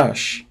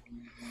Darash,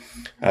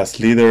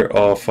 as leader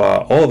of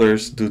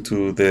others due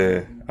to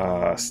the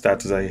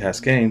status that he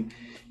has gained,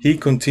 he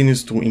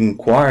continues to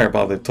inquire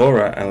about the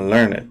Torah and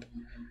learn it,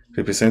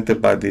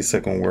 represented by this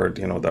second word,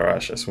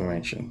 Darash, as we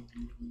mentioned.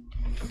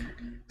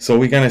 So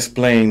we can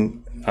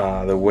explain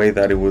the way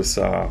that it was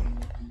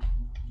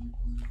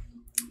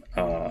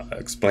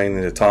explained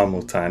in the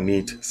Talmud,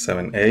 Ta'anit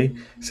 7a.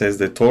 It says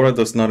the Torah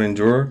does not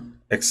endure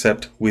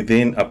except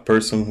within a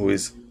person who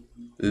is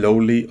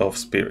lowly of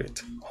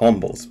spirit,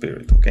 humble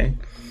spirit, okay?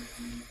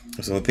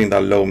 So I don't think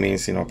that low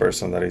means, a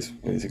person that is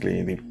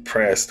basically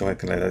depressed or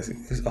anything like that.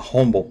 It's a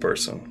humble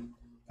person,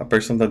 a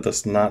person that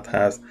does not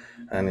have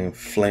an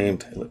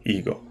inflamed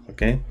ego,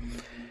 okay?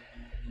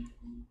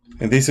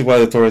 And this is why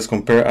the Torah is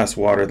compared as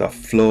water that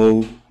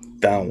flow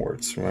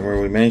downwards.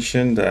 Remember we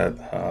mentioned that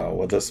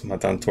what does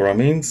Matan Torah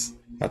means?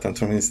 Matan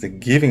Torah means the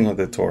giving of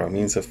the Torah,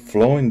 means a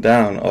flowing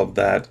down of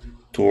that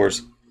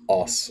towards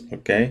us,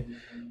 okay?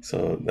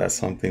 So that's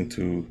something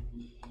to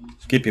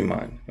keep in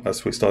mind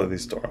as we study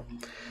this Torah.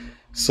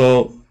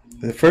 So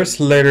the first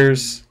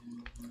letters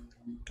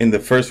in the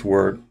first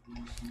word,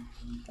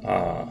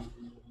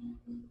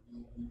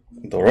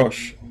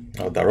 Darosh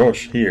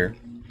here,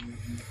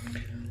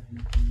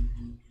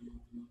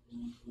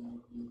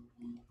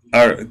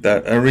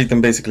 that are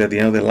written basically at the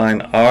end of the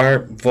line,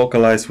 are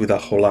vocalized with a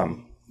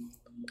cholam,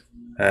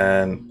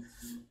 and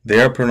they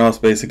are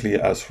pronounced basically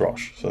as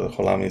Rosh. So the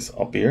cholam is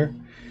up here,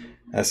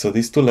 and so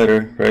these two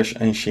letters, Resh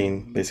and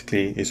Shin,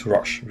 basically is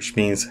Rosh, which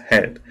means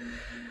head.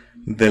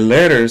 The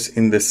letters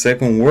in the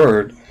second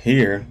word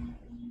here,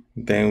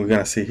 then we're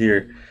gonna see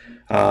here,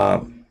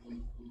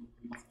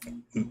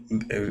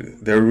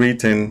 they're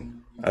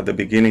written at the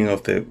beginning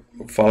of the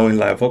following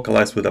line,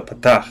 vocalized with a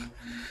patach.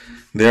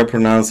 They're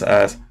pronounced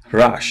as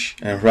Rash,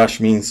 and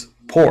Rash means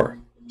poor.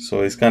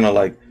 So it's kind of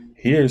like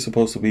here is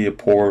supposed to be a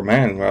poor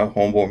man, right?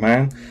 Humble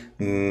man.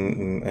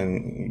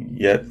 and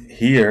yet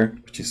here,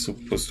 which is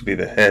supposed to be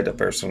the head, a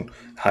person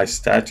high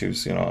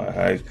status,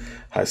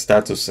 high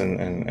status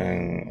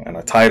and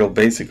a title,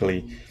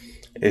 basically,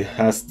 it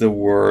has the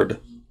word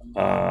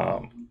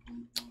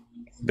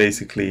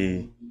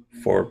basically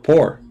for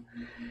poor,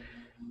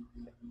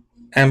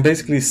 and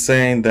basically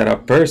saying that a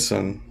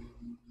person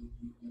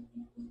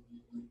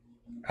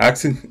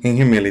acts in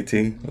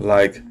humility,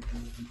 like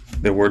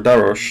the word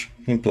darosh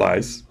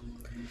implies,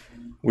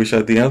 which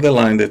at the end of the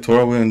line the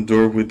Torah will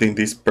endure within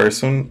this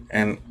person,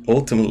 and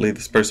ultimately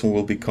this person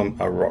will become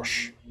a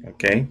rosh,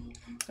 okay,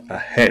 a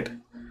head,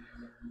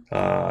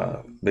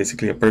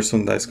 basically a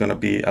person that's going to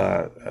be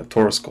a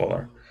Torah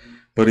scholar.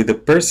 But if the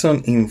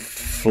person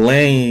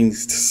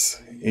inflames,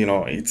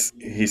 it's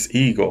his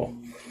ego,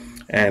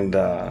 and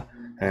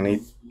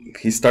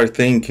he start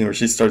thinking, or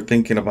she start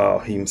thinking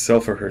about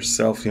himself or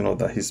herself,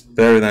 that he's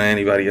better than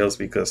anybody else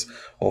because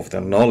of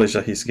the knowledge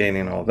that he's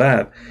gaining, all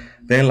that,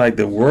 then like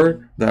the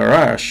word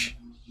darash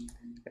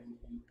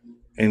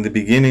in the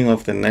beginning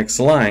of the next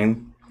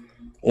line,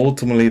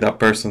 ultimately that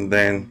person,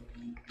 then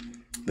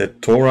the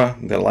Torah,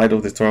 the light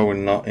of the Torah will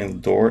not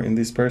endure in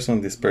this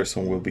person. This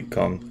person will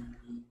become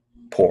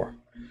poor.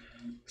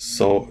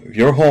 So if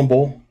you're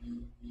humble,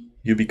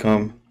 you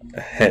become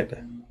a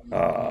head,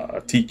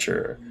 a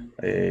teacher,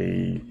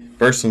 a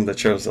person that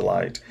shares the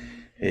light,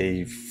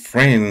 a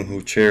friend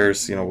who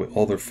shares, with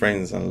other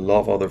friends and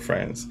love other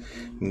friends.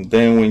 And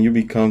then when you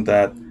become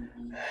that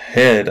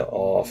head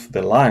of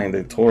the line,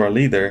 the Torah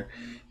leader,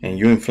 and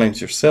you inflame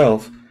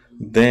yourself,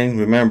 then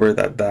remember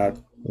that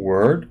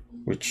word,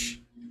 which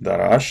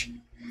darash,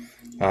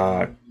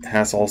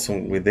 has also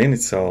within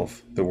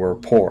itself the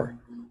word poor.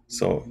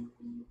 So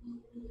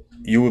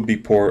you will be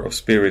poor of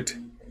spirit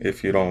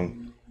if you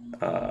don't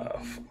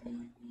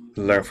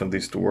learn from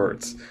these two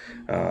words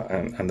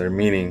and their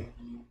meaning.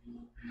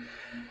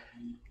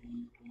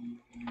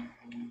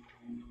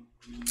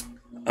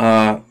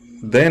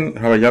 Then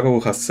Rabbi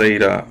Yaakov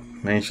Haseira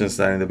mentions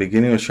that in the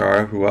beginning of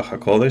Sha'ar Ruach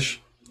HaKodesh,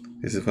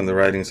 this is from the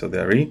writings of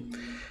the Ari,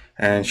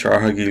 and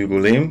Sha'ar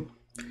HaGilgulim,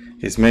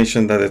 it's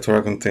mentioned that the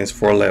Torah contains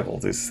 4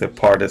 levels. This is the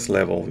Pardes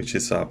level, which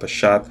is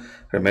Pashat,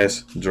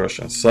 Remes, Drosh,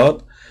 and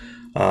Sod.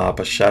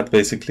 Pashat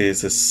basically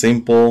is a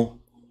simple,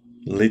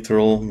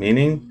 literal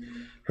meaning.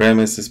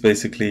 Remes is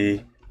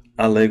basically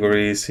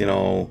allegories,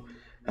 and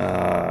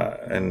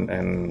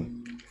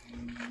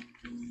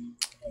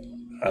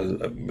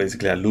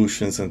basically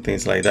allusions and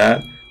things like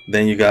that.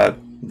 Then you got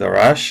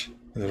darash.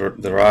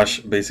 The Rash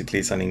basically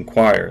is an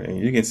inquirer, and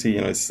you can see,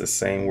 it's the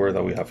same word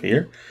that we have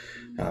here.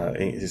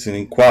 It's an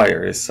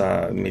inquirer. It's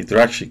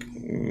midrashic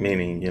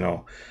meaning.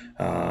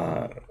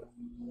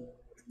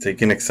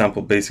 Take an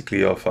example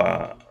basically of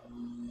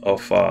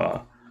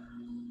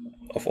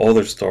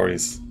other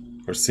stories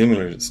or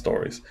similar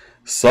stories.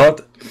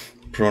 Sod,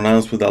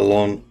 pronounced with a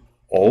long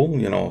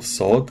o,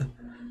 sod,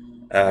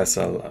 as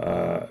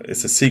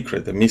it's a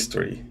secret, the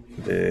mystery,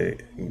 the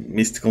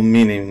mystical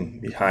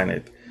meaning behind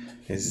it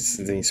is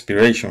the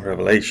inspiration,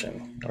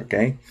 revelation.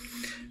 Okay,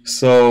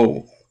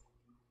 so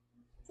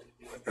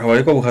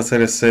Rabbi Yaakov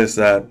Haseira says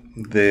that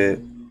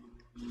the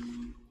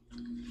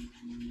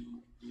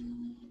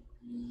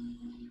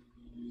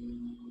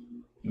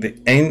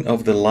end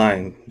of the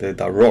line, the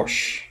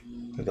darosh,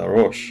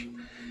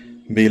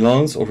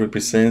 belongs or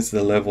represents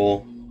the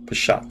level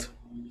peshat,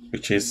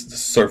 which is the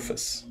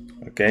surface.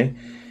 Okay,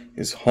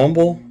 it's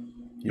humble,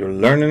 you're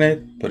learning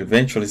it, but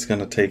eventually it's going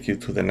to take you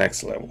to the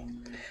next level.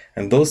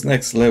 And those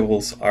next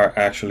levels are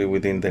actually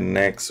within the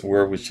next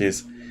word, which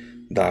is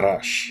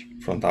darash,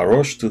 from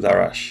darosh to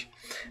darash.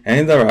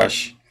 And in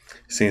darash,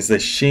 since the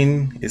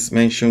shin is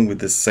mentioned with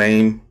the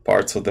same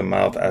parts of the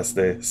mouth as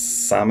the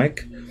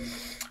samek,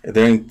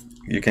 then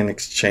you can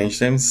exchange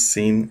them,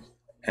 sin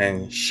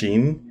and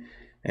shin,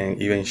 and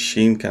even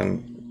shin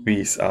can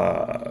be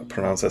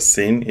pronounced as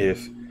sin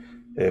if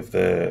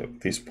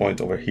this point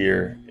over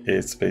here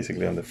is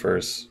basically on the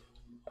first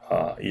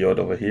yod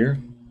over here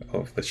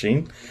of the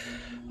shin.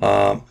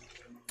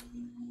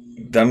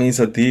 That means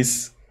that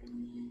this,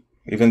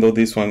 even though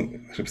this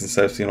one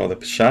represents, the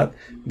peshat,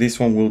 this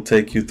one will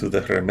take you to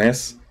the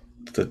remes,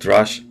 to the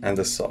drash, and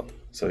the sod.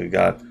 So you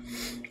got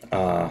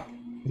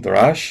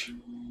drash,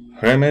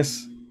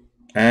 remes,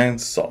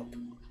 and sod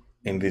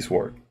in this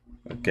word.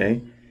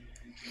 Okay,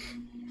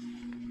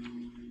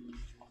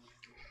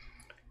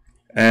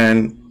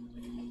 and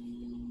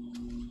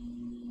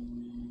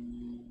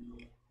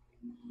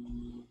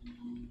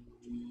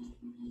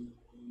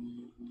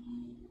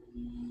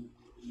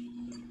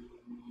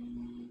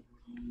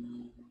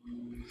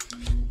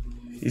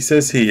he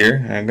says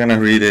here, I'm gonna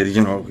read it,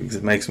 because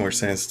it makes more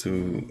sense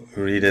to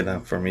read it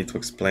than for me to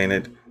explain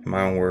it in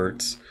my own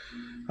words.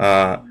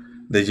 The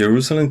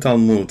Jerusalem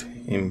Talmud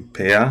in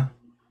Peah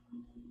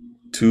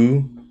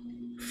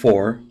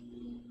 2:4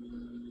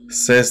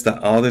 says that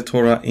all the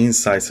Torah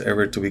insights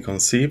ever to be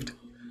conceived,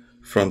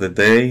 from the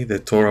day the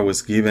Torah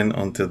was given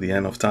until the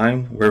end of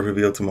time, were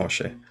revealed to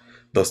Moshe.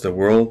 Thus the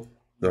word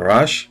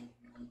darash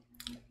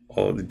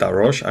or the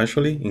darosh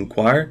actually,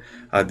 inquire,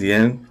 at the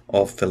end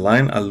of the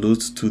line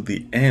alludes to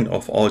the end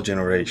of all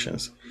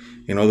generations.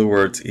 In other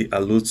words, it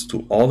alludes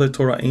to all the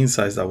Torah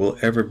insights that will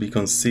ever be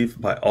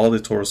conceived by all the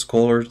Torah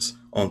scholars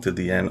until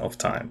the end of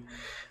time.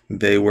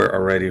 They were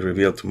already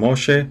revealed to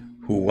Moshe,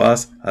 who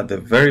was at the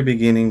very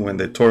beginning when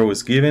the Torah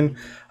was given,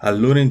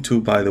 alluding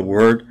to by the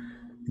word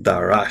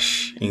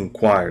darash,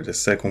 inquire, the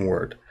second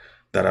word,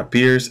 that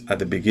appears at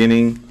the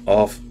beginning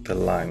of the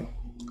line,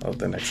 of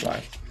the next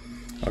line.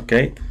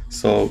 Okay,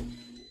 so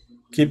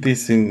keep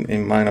this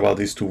in mind about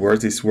these two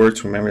words. These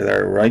words, remember,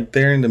 they're right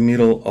there in the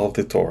middle of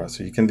the Torah.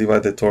 So you can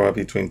divide the Torah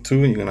between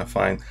two, and you're going to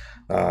find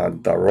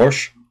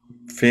darosh,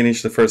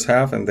 finish the first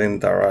half, and then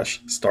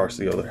darash starts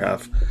the other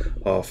half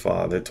of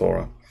the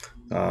Torah.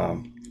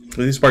 So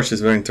this part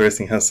is very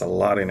interesting, has a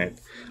lot in it,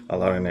 All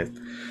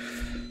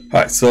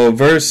right, so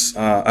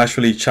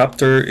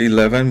chapter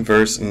 11,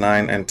 verse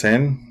 9 and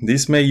 10.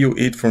 This may you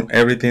eat from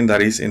everything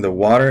that is in the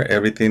water,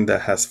 everything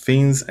that has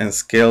fins and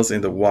scales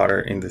in the water,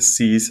 in the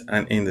seas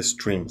and in the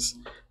streams.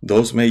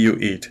 Those may you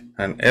eat,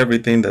 and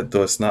everything that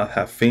does not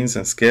have fins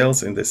and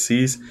scales in the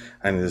seas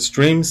and in the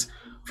streams,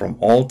 from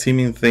all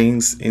teeming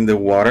things in the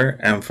water,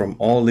 and from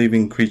all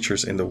living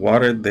creatures in the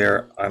water,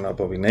 they're an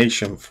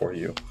abomination for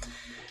you.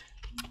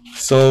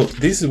 So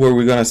this is where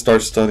we're going to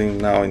start studying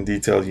now in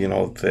detail,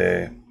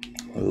 the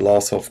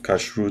laws of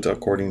kashrut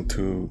according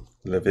to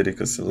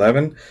Leviticus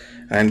 11.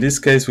 And in this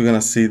case, we're going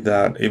to see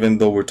that even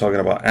though we're talking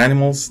about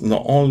animals,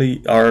 not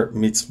only are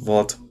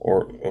mitzvot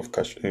or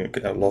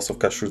laws of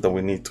kashrut that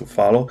we need to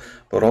follow,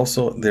 but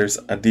also there's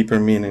a deeper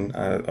meaning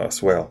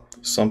as well,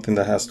 something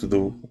that has to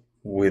do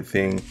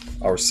within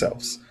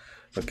ourselves.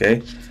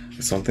 Okay,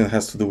 it's something that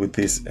has to do with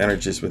these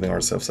energies within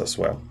ourselves as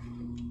well.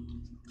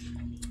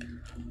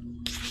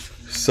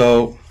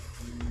 So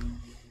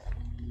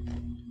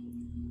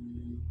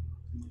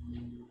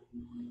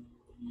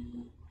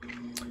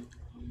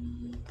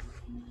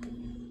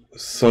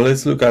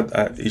let's look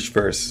at each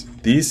verse.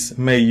 This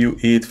may you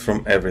eat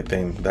from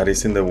everything that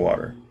is in the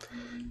water.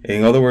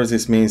 In other words,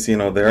 this means,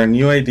 there are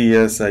new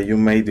ideas that you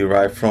may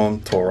derive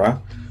from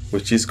Torah,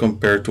 which is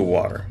compared to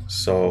water.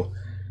 So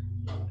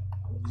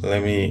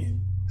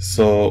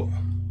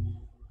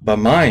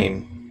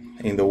Bamayim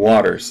in the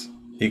waters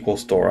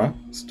equals Torah.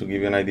 So to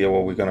give you an idea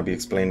what we're going to be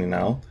explaining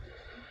now.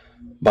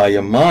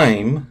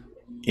 Bayamayim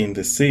in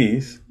the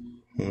seas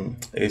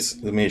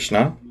is the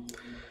Mishnah.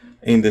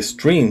 In the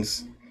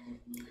streams,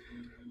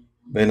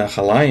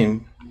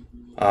 Benachalaim,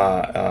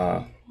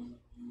 Ban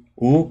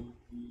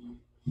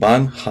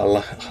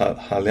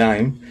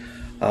Halaim,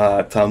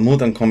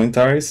 Talmud and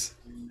commentaries,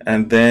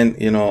 and then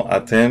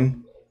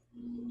attain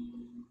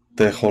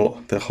the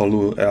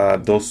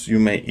holu, those you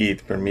may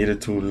eat, permitted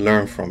to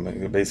learn from.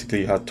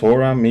 Basically, you have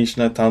Torah,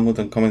 Mishnah, Talmud,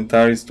 and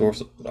commentaries.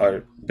 Those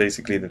are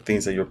basically the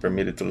things that you're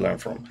permitted to learn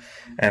from.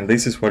 And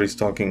this is what he's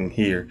talking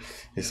here.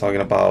 He's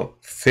talking about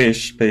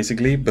fish,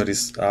 basically, but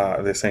he's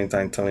at the same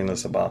time telling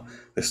us about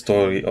the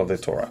story of the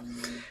Torah.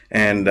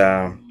 And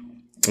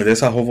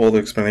there's a whole other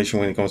explanation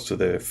when it comes to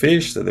the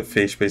fish. That the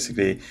fish,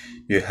 basically,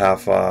 you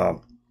have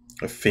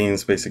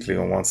fins basically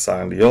on one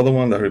side and the other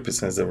one that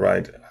represents the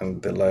right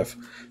and the left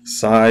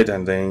side,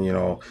 and then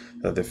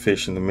the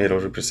fish in the middle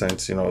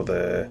represents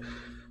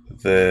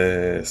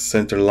the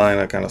center line,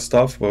 that kind of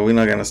stuff. But we're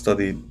not going to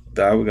study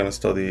that. We're going to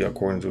study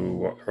according to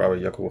what Rabbi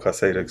Yaakov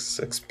Haseir is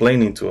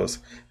explaining to us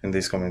in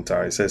this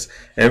commentary. It says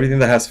everything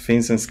that has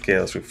fins and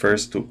scales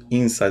refers to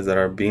insights that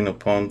are being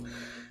upon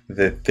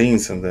the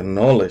things and the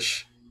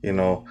knowledge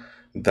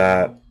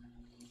that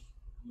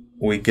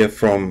we get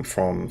from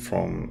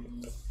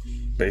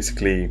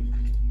basically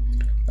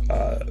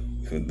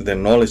the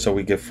knowledge that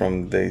we get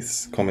from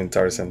these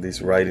commentaries and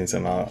these writings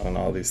and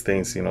all these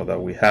things that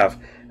we have,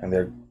 and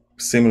they're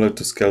similar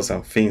to scales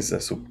and fins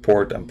that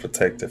support and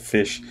protect the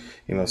fish.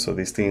 So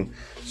these things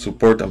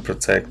support and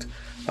protect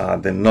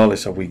the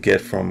knowledge that we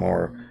get from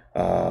our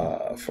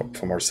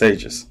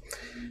sages.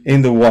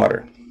 In the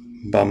water,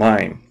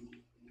 Bamayim,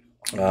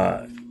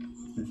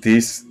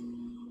 this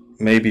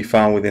may be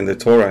found within the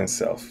Torah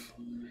itself,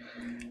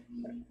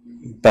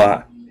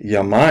 but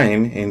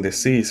Yamayim in the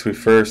seas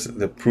refers to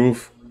the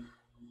proof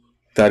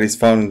that is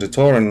found in the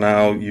Torah.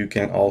 Now you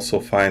can also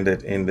find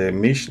it in the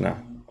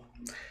Mishnah.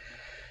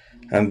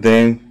 And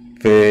then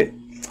Ban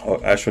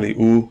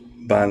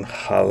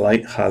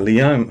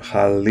Haliaim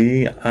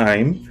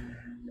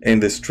in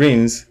the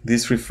streams,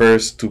 this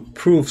refers to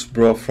proofs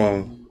brought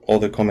from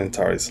other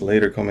commentaries,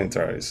 later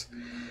commentaries.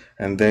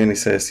 And then it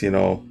says,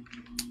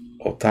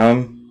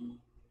 Otam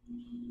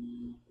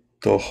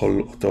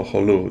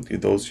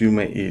Toholu, those you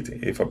may eat.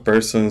 If a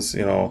person's,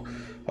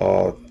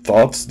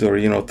 thoughts,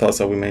 the thoughts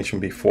that we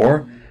mentioned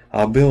before,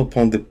 are built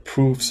upon the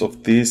proofs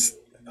of these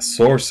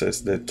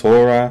sources, the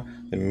Torah,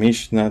 the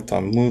Mishnah,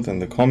 Talmud, and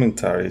the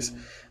commentaries,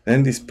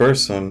 then this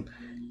person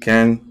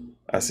can,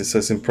 as it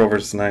says in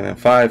Proverbs 9 and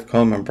 5,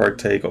 come and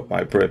partake of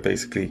my bread.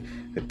 Basically,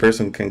 the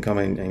person can come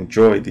and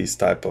enjoy this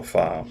type of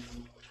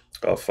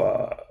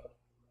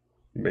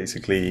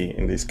basically,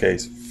 in this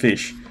case,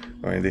 fish,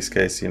 or in this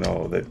case,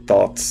 the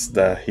thoughts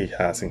that he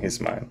has in his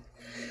mind.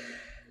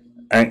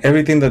 and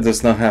everything that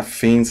does not have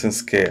fins and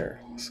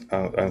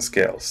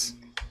scales.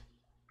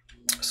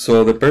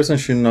 So the person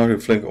should not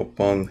reflect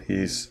upon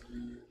his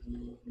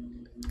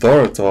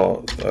Torah,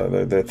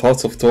 the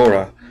thoughts of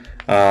Torah,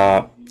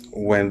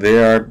 when they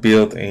are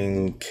built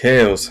in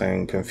chaos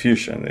and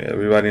confusion.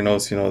 Everybody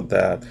knows,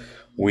 that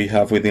we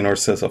have within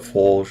ourselves a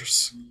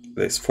force.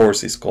 This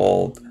force is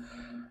called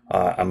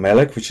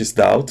Amalek, which is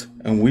doubt,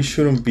 and we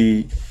shouldn't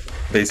be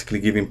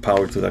basically giving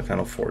power to that kind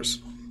of force.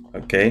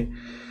 Okay.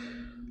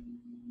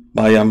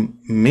 By a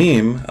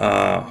meme,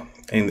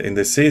 in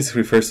the seeds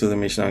refers to the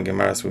Mishnah and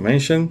Gemara, as we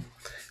mentioned,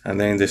 and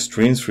then the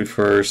streams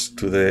refers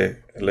to the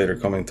later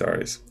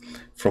commentaries.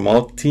 From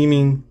all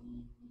teeming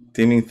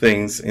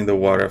things in the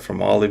water,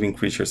 from all living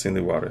creatures in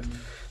the water.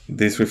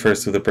 This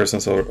refers to the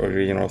person's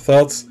original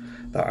thoughts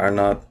that are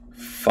not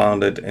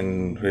founded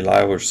in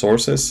reliable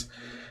sources,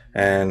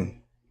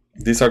 and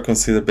these are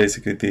considered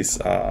basically these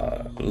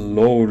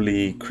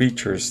lowly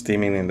creatures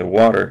teeming in the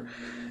water.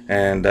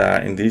 And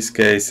in this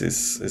case,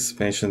 it's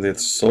mentioned that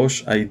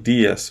such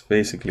ideas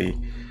basically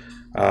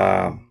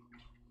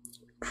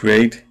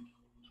create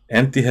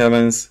empty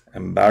heavens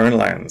and barren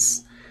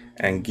lands,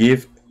 and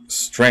give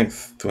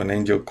strength to an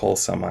angel called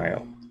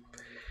Samael.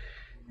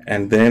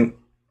 And then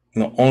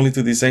not only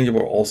to this angel,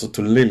 but also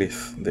to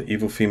Lilith, the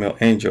evil female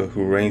angel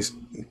who reigns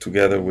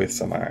together with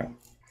Samael.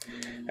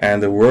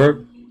 And the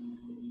word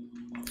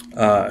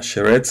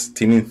Sheretz,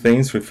 teeming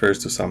things, refers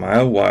to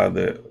Samael, while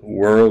the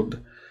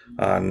word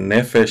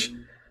Nefesh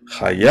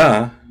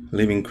Chaya,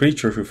 living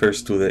creature,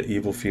 refers to the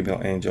evil female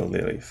angel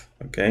Lilith.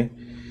 Okay.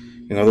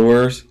 In other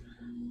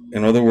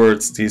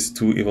words, these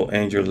two evil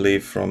angels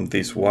live from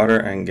this water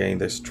and gain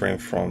their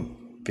strength from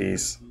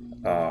this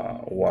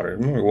water.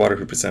 Remember, water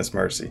represents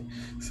mercy,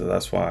 so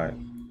that's why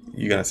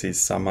you're gonna see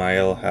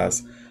Samael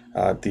has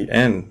at the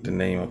end the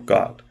name of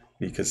God,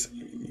 because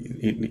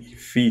it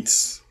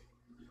feeds,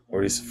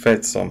 or is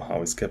fed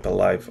somehow, is kept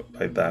alive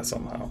by that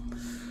somehow.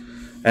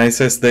 And it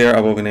says they are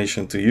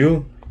abomination to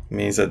you,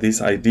 means that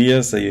these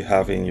ideas that you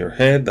have in your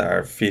head that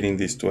are feeding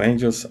these two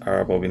angels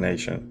are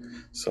abomination.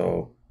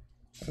 So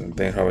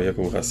then Rabbi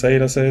Yaakov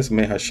Haseira says,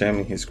 may Hashem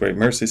in his great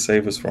mercy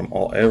save us from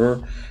all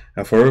error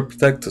and forever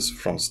protect us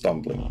from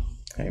stumbling.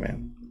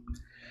 Amen.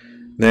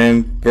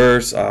 Then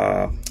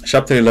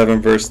chapter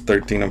 11, verse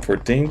 13 and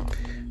 14.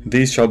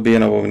 These shall be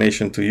an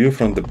abomination to you.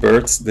 From the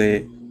birds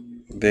they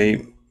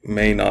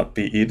may not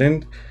be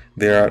eaten.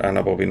 They are an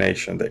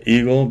abomination. The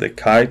eagle, the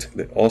kite,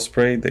 the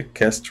osprey, the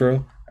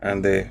kestrel,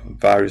 and the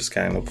various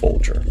kind of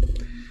vulture.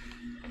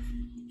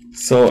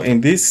 So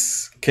in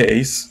this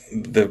case,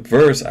 the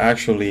verses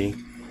actually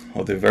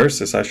are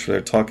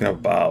talking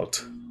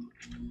about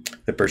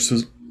the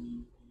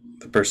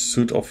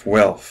pursuit of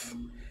wealth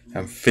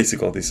and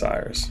physical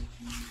desires.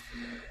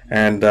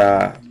 And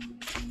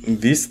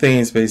these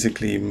things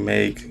basically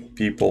make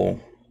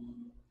people's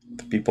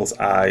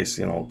eyes,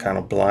 kind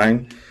of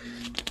blind.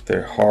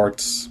 Their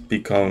hearts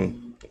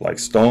become like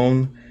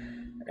stone,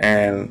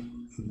 and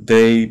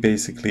they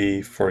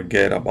basically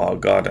forget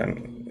about God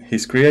and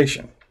his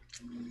creation.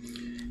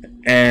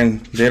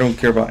 And they don't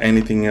care about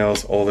anything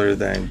else other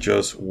than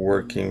just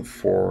working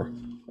for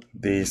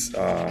this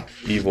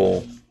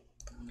evil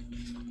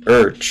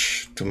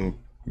urge to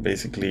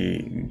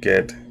basically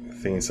get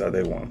things that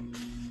they want.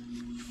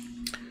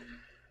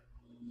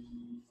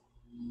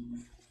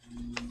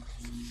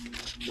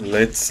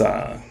 Let's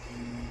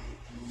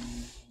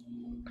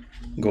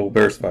go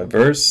verse by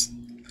verse.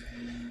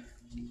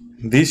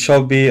 This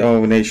shall be an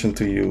abomination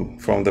to you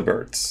from the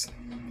birds.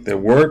 The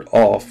word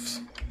of,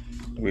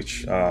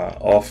 which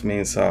of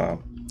means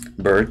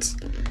birds,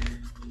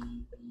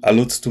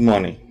 alludes to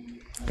money.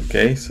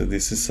 Okay, so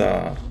this is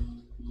of.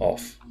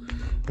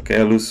 Okay,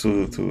 alludes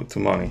to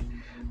money.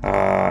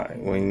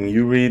 When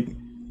you read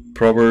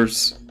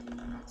Proverbs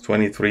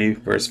 23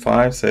 verse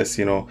 5, says,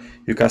 you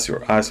cast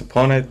your eyes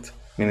upon it,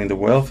 meaning the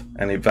wealth,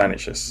 and it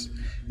vanishes.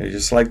 It's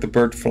just like the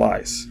bird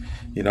flies.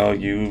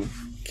 You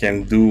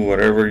can do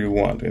whatever you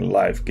want in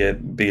life,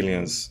 get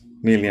billions,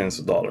 millions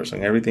of dollars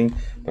and everything,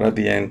 but at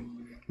the end,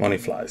 money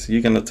flies.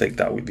 You cannot take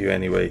that with you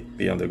anyway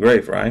beyond the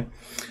grave, right?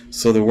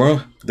 So the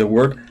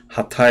word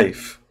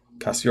hataif,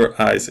 cast your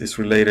eyes, is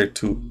related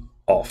to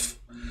of.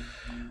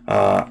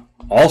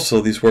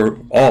 Also, this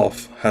word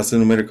of has a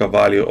numerical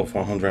value of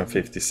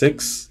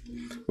 156,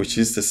 which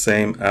is the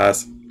same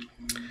as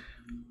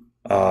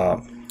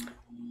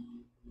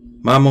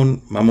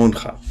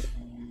mamoncha.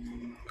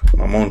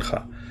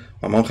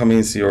 Mamoncha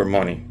means your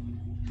money.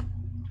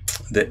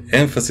 The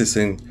emphasis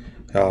in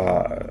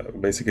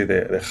basically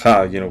the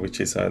cha, which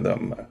is the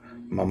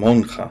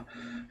mamoncha,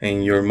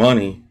 and your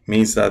money,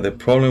 means that the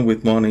problem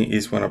with money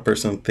is when a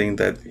person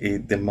thinks that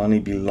the money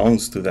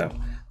belongs to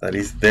them, that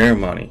is their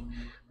money,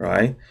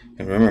 right?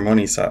 And remember,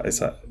 money is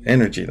a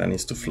energy that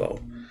needs to flow.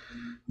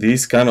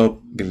 This kind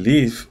of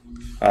belief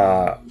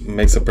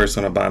makes a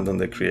person abandon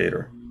the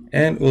Creator,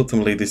 and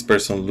ultimately this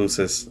person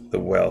loses the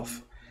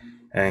wealth,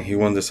 and he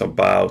wanders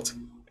about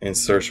in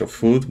search of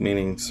food,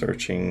 meaning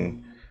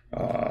searching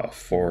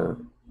for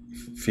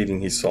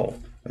feeding his soul.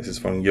 This is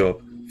from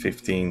Job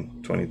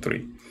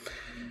 15:23.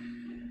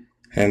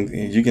 And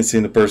you can see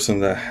in the person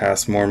that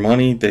has more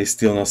money, they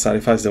still not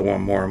satisfied. They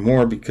want more and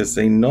more because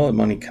they know that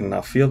money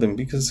cannot fill them,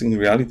 because in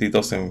reality it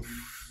doesn't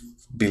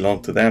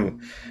belong to them,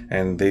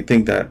 and they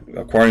think that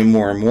acquiring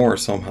more and more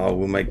somehow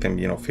will make them,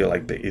 feel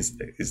like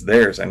it's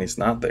theirs, and it's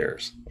not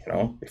theirs.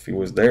 If it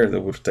was theirs, they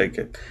would take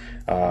it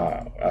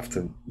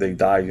after they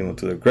die,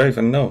 to their grave.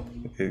 And no,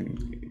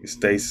 it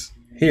stays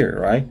here,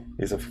 right?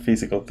 It's a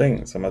physical thing.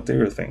 It's a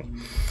material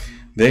thing.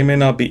 They may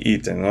not be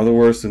eaten. In other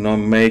words, do not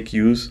make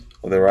use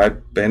of the right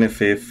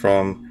benefit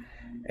from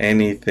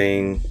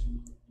anything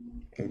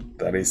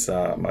that is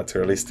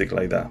materialistic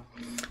like that.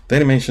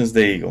 Then it mentions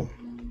the eagle.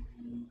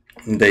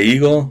 The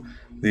eagle,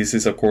 this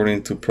is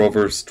according to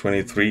Proverbs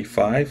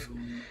 23:5.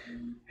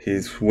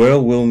 His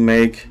well will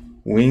make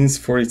wings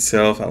for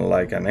itself, and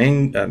like an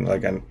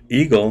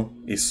eagle,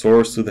 it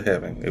soars to the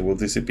heaven. It will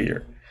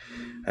disappear.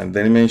 And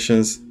then it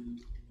mentions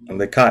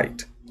the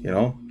kite,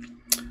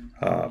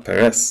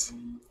 Perez.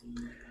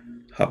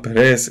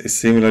 Perez is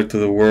similar to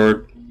the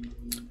word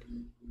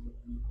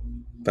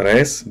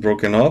Perez,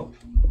 broken up,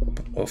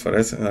 or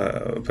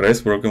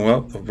Perez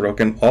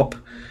broken up,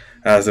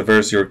 as the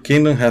verse, your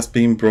kingdom has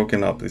been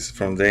broken up. This is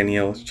from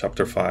Daniel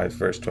chapter 5,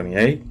 verse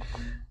 28.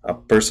 A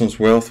person's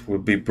wealth will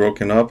be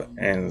broken up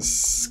and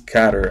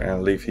scatter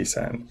and leave his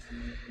hand.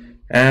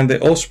 And the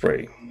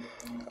osprey,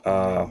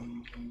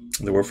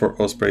 the word for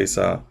osprey is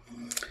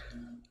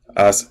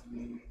as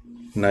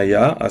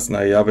naya. As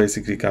naya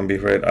basically can be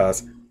read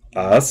as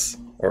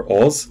or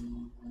os.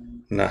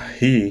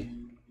 Nahi,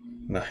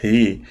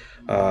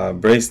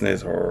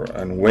 braceness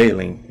and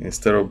wailing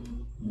instead of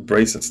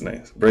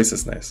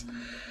braceness.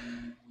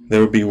 There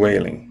will be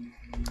wailing.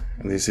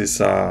 And this is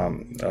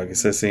like it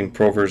says in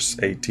Proverbs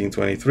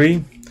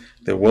 18:23,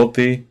 the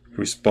wealthy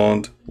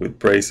respond with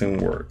brazen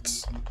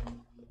words.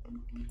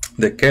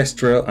 The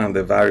kestrel and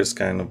the various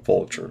kind of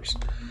vultures.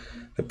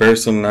 The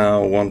person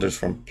now wanders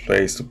from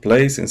place to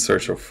place in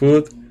search of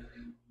food,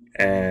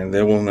 and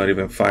they will not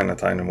even find a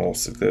tiny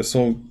morsel. They're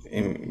so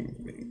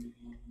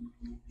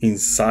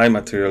inside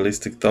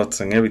materialistic thoughts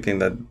and everything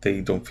that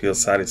they don't feel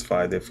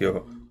satisfied. They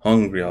feel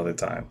hungry all the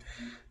time.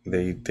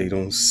 They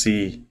don't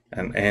see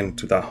an end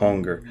to that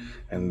hunger,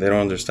 and they don't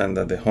understand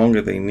that the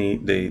hunger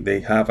they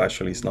have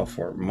actually is not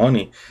for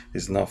money,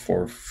 it's not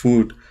for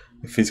food.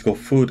 Physical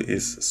food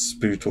is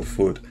spiritual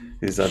food.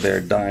 Is that they're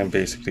dying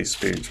basically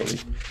spiritually.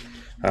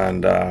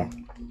 And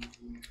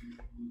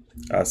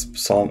as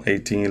Psalm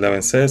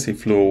 18:11 says, he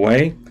flew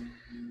away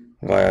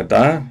via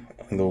da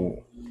and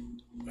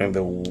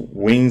the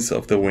wings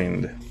of the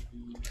wind.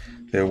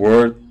 The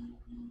word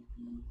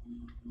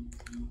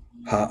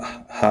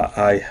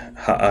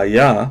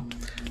ha'aya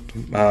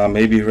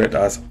may be read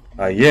as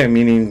aye,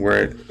 meaning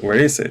where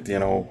is it?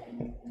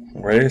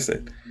 Where is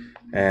it?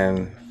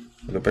 And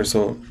the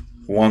person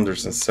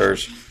wanders and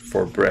searches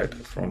for bread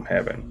from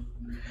heaven.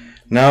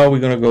 Now we're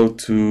going to go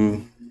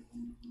to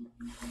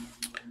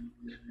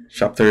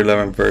chapter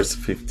 11, verse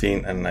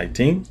 15 and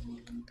 19.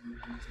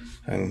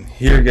 And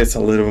here it gets a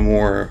little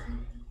more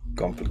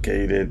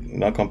complicated,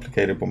 not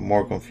complicated, but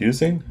more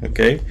confusing.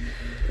 Okay.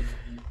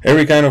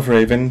 Every kind of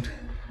raven,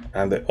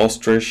 and the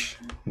ostrich,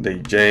 the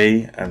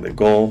jay, and the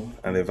gull,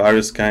 and the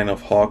various kind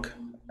of hawk,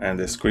 and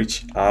the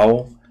screech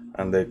owl,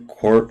 and the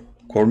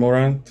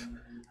cormorant,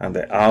 and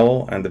the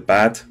owl, and the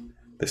bat,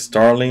 the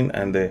starling,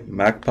 and the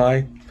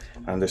magpie,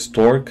 and the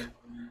stork,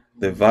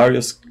 the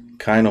various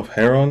kind of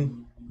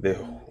heron, the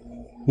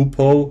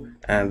hoopoe,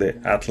 and the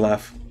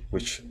atlaff,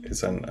 which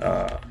is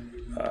a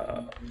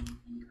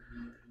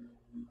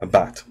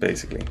bat,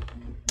 basically.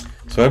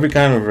 So every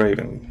kind of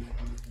raven.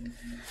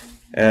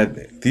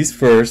 And this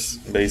verse,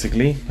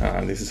 basically,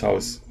 this is how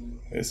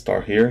it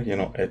starts here,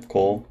 et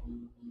kol.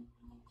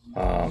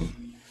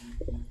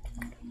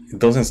 It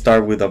doesn't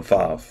start with a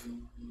vav.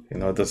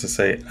 It doesn't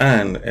say,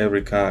 and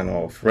every kind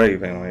of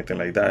raven or anything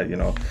like that,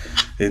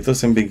 It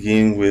doesn't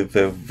begin with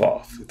the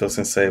vav. It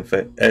doesn't say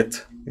the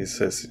et. It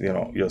says,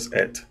 just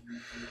et.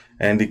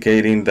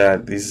 Indicating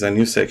that this is a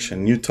new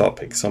section, new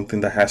topic,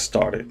 something that has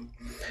started.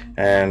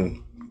 And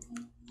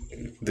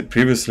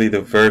previously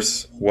the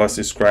verse was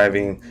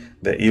describing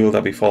the evil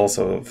that befalls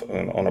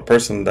on a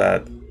person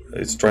that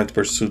is trying to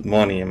pursue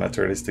money and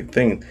materialistic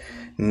thing.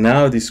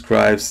 Now it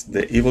describes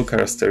the evil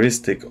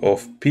characteristic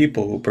of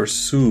people who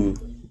pursue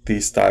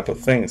these type of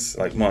things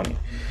like money.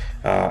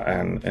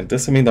 And it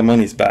doesn't mean that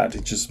money is bad.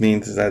 It just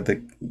means that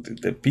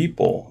the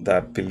people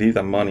that believe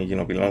that money,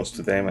 belongs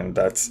to them and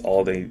that's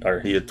all they are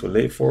here to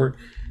live for,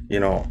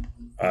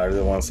 are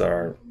the ones that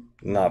are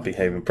not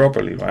behaving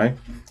properly, right?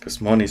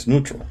 Because money is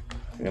neutral,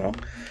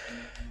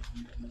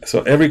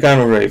 So every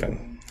kind of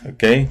raven,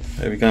 okay?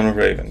 Every kind of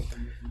raven.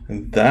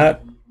 And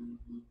that,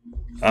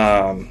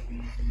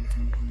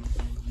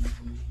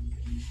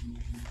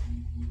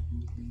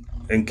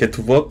 in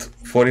Ketuvot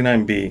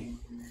 49b,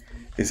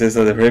 it says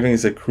that the raven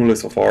is the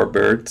cruelest of our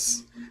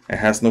birds and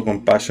has no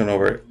compassion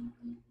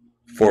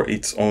for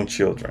its own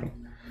children.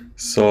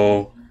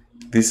 So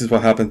this is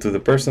what happened to the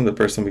person. The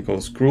person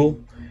becomes cruel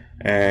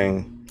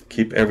and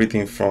keep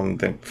everything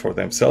for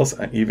themselves,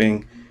 and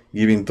even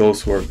giving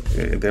those who are,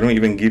 they don't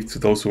even give to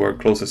those who are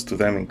closest to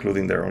them,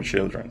 including their own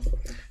children,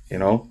 you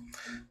know.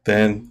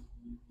 Then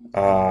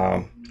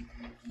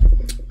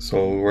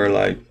so we're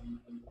like,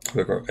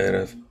 we got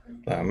Erev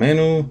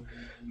menu.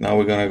 Now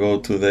we're gonna go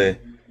to the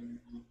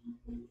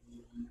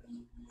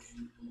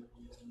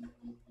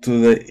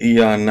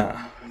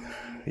Yana.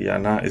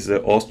 Yana is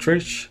the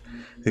ostrich.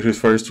 It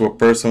refers to a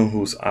person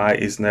whose eye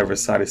is never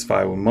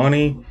satisfied with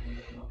money.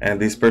 And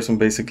this person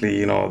basically,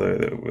 you know,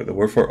 the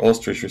word for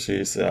ostrich, which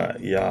is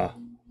Yana,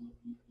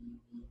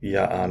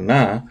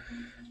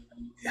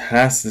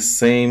 has the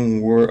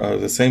same word,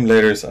 the same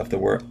letters of the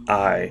word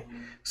I.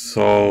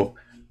 So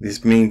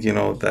this means, you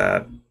know,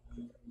 that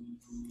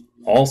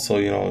also,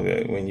 you know,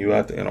 when you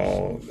add, you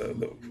know,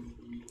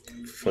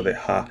 for the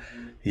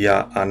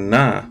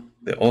Yana,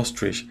 the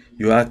ostrich,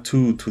 you add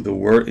 2 to the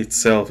word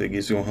itself, it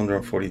gives you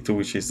 142,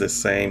 which is the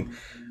same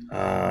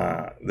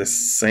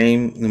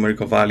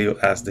numerical value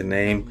as the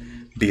name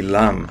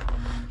Bilam,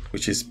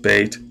 which is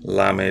Beit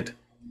Lamed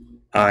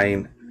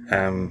Ain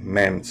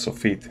Mem,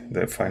 Sofit,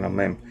 the final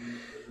Mem,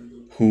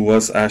 who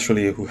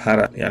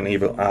had an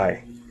evil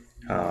eye,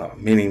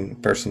 meaning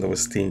person that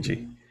was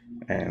stingy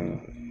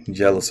and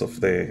jealous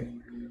of the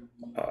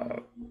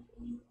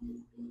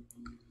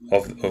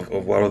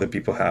of what other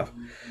people have.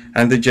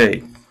 And the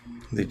J,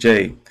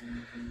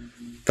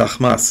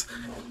 Tahmas,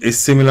 is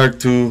similar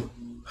to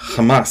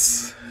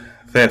Hamas,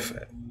 theft,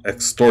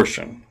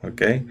 extortion.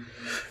 Okay,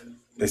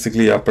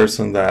 basically a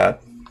person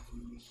that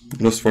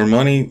looks for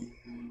money,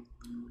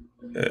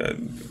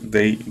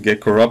 they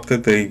get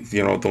corrupted, they,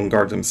 you know, don't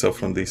guard themselves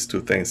from these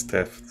 2 things,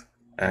 theft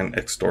and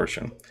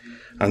extortion.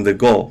 And the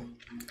goal,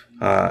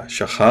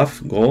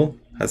 Shahaf, goal,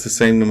 has the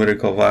same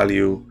numerical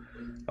value,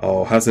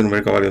 or has the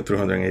numerical value of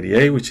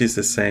 388, which is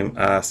the same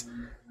as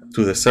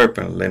to the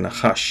serpent,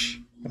 Lenahash.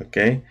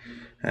 Okay,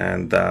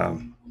 and a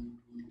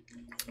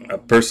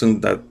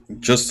person that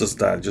just does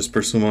that, just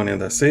pursue money and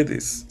that's it,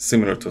 is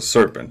similar to a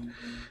serpent,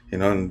 you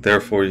know, and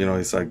therefore, you know,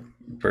 it's like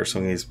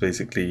person is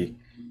basically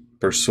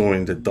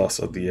pursuing the dust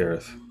of the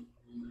earth.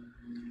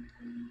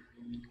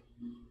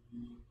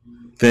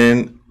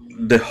 Then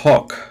the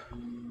hawk,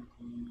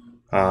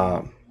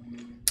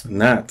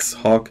 Nats,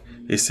 hawk,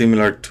 is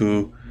similar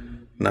to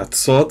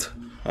Natsot,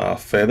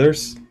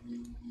 feathers.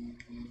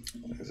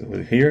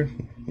 Over here,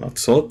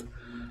 Natsot,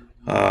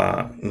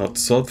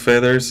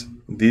 feathers.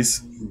 This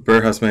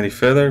bird has many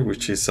feathers,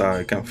 which is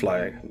it can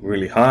fly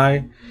really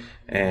high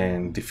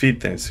and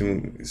defeat them.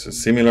 So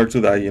similar to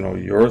that, you know,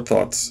 your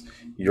thoughts,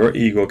 your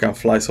ego can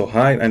fly so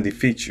high and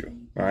defeat you,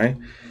 right?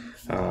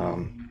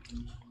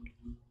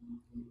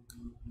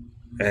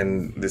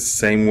 And the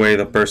same way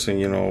the person,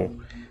 you know,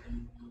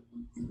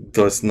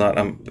 does not,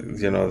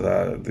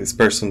 this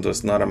person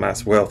does not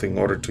amass wealth in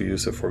order to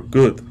use it for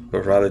good,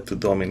 but rather to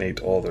dominate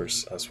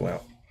others as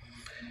well.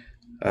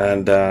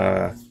 And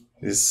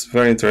it's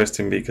very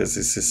interesting because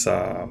this is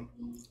a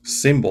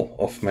symbol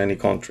of many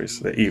countries,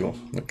 the eagle,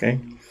 okay,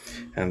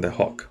 and the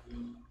hawk.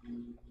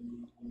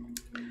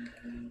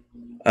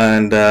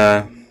 And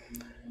the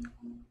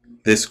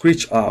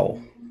screech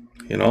owl,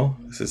 you know,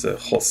 this is a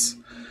hos,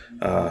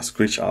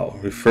 screech owl,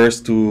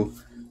 refers to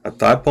a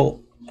type of,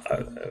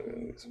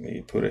 let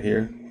me put it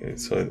here,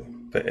 so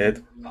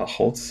Be'ed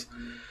HaHotz.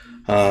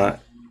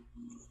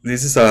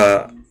 This is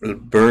a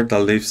bird that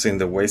lives in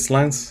the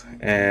wastelands,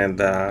 and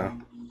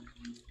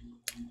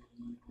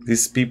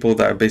these people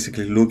that are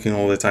basically looking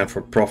all the time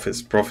for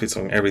profits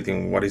on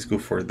everything, what is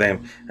good for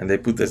them, and they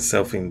put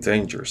themselves in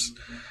dangers,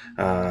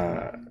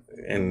 and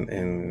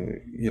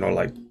you know,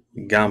 like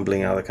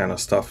gambling, other kind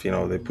of stuff, you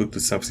know, they put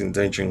themselves in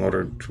danger in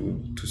order to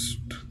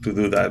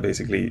do that.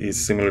 Basically, it's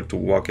similar to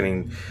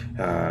walking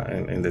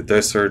in the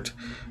desert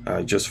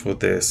just for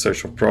the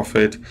search of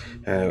profit,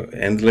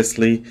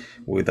 endlessly,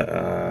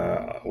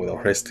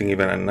 without resting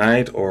even at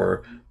night,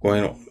 or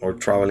going or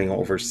traveling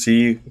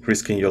overseas,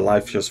 risking your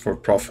life just for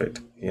profit.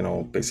 You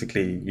know,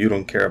 basically, you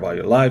don't care about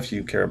your life,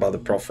 you care about the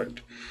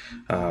profit.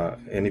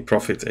 Any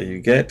profit that you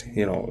get,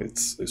 you know,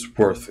 it's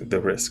worth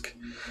the risk.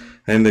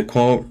 And the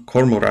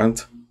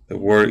cormorant, the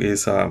word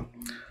is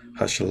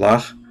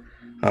hashalach,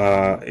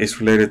 is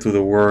related to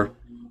the word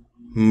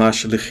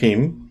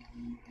mashlichim,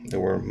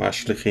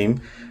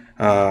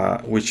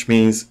 which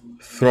means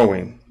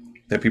throwing.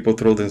 That people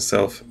throw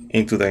themselves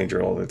into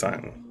danger all the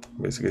time.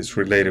 Basically, it's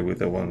related with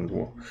the one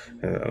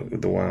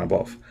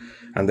above.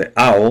 And the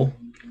owl,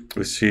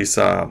 which is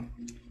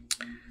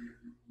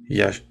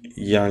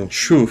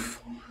yanshuf,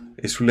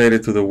 is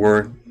related to the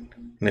word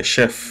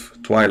neshef,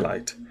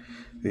 twilight.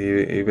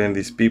 Even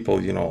these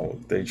people, you know,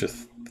 they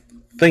just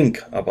think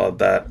about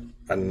that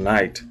at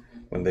night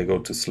when they go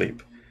to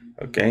sleep.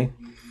 Okay,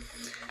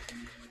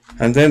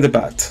 and then the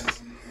bat,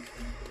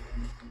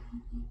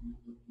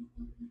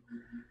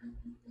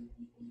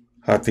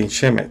 attain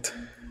shemet.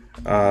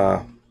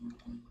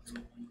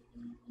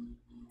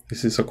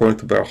 This is according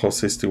to Berachot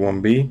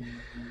 61b.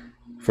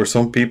 For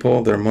some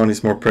people, their money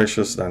is more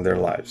precious than their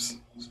lives.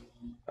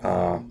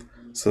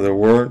 So the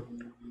word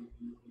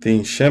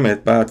Tin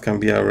Shemet, bat, can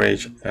be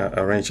arranged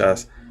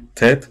as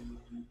Tet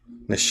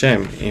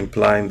Neshem,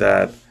 implying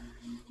that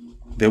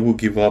they will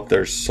give up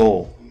their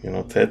soul,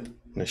 Tet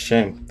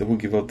Neshem, they will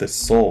give up their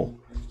soul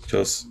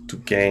just to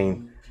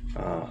gain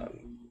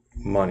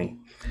money.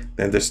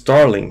 Then the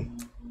starling,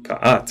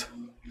 Ka'at,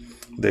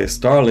 the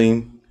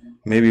starling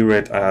may be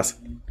read as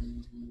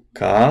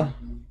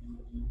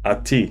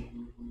Ka'ati,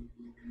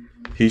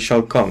 he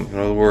shall come. In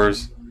other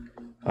words,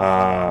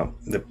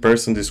 the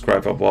person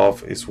described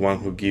above is one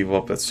who give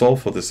up a soul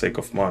for the sake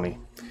of money,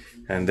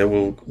 and they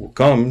will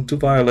come to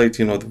violate,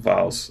 the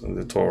vows in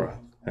the Torah.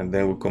 And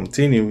then we'll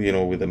continue,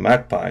 with the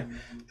magpie.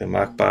 The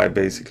magpie,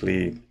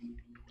 basically,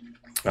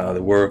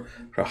 the word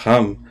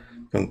raham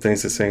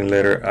contains the same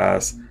letter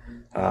as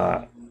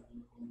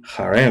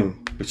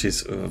harem, which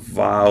is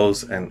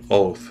vows and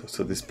oath.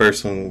 So this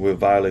person will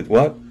violate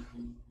what?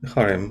 The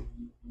harem.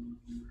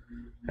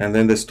 And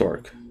then the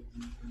stork.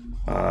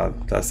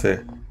 That's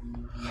a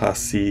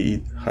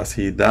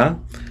Hasidah.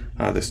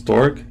 The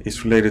stork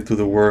is related to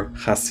the word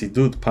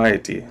Hasidut,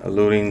 piety,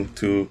 alluding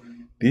to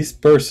this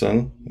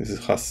person. This is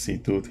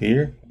Hasidut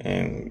here,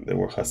 and the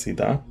word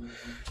Hasidah.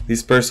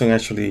 This person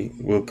actually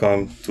will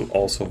come to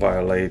also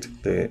violate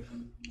the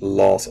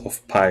laws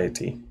of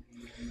piety.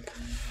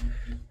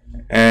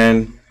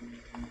 And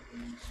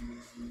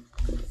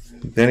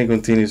then it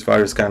continues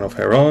various kind of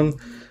heron.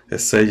 The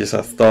sages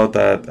have thought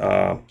that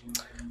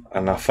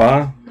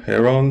Anafa,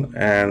 heron,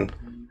 and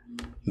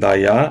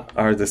Daya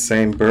are the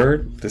same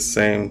bird. The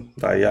same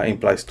Daya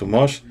implies too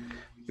much,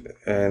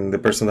 and the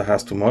person that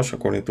has too much,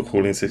 according to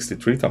Hulin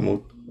 63,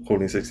 Talmud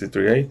Hulin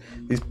 63a,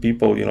 these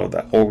people,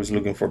 that always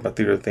looking for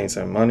material things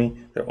and money,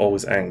 they're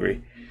always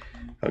angry.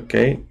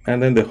 Okay,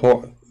 and then the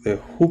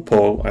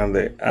hoopoe and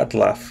the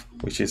atlaf,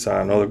 which is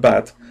another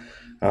bat,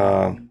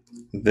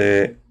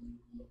 the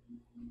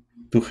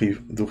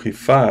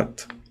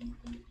duchifat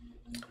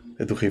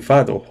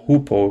or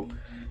hoopoe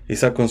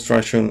is a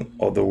construction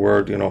of the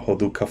word,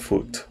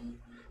 hodukafut.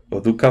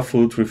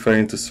 Hodukafut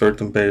referring to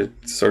certain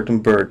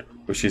bird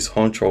which is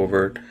hunched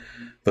over,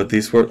 but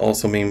this word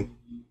also means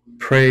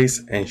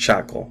praise and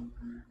shackle,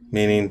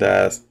 meaning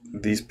that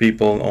these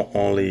people not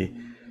only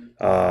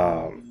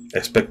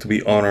expect to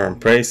be honored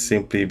and praised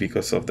simply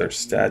because of their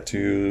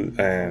status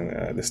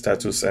and the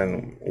status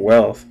and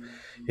wealth,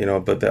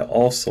 but they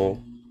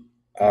also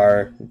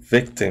are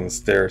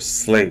victims, they're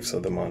slaves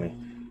of the money.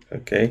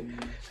 Okay,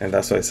 and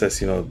that's why it says,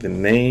 the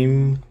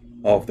name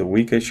of the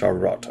wicked shall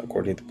rot,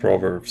 according to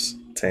Proverbs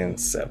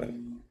 10:7.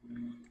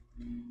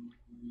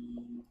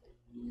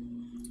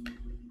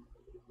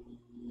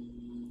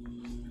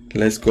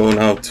 Let's go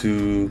now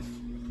to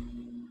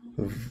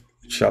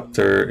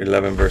chapter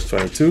 11, verse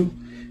 22.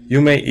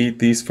 You may eat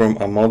these from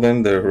among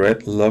them, the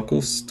red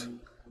locust,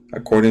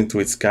 according to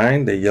its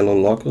kind, the yellow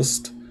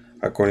locust,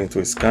 according to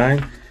its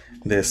kind,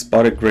 the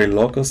spotted gray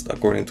locust,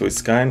 according to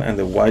its kind, and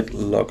the white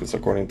locust,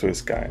 according to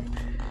its kind.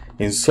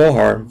 In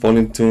Zohar,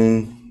 volume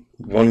 2,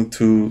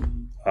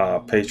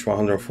 page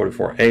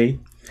 144a,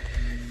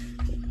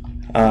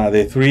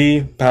 the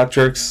three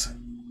patriarchs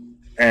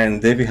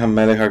and David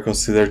HaMelech are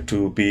considered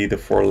to be the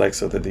four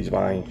legs of the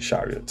divine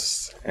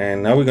chariots.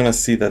 And now we're going to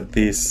see that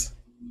this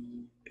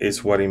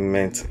is what it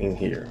meant in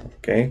here,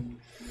 okay?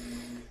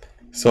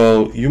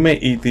 So you may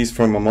eat these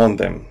from among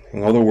them.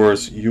 In other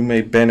words, you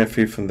may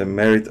benefit from the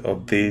merit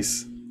of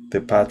these,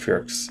 the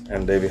patriarchs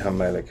and David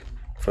HaMelech,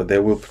 for they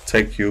will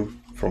protect you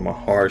from a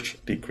harsh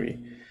decree.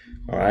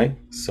 All right,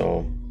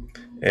 so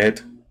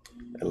Et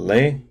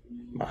Ele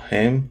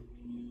Mahem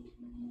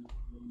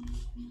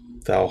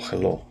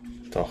Ta'ochelo.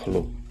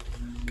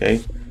 Okay,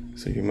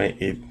 so you may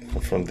eat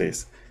from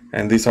this,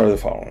 and these are the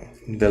following: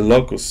 the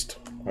locust,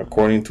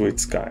 according to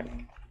its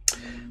kind.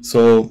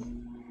 So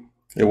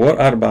the word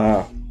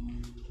arbe,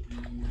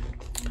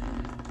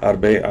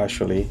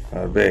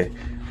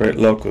 red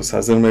locust,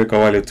 has a numerical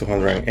value of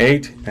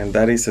 208, and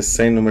that is the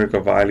same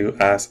numerical value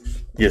as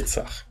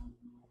Yitzhak,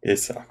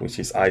 which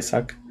is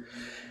Isaac.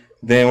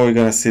 Then we're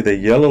gonna see the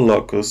yellow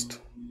locust,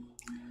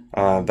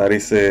 that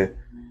is a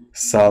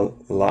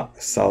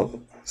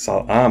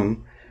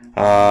Salam,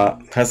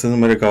 has a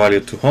numerical value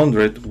of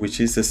 200, which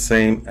is the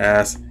same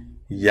as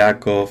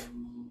Yaakov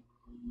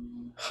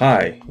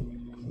Chai.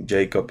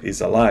 Jacob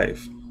is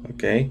alive.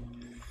 Okay.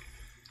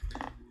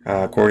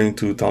 According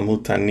to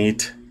Talmud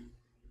Tanit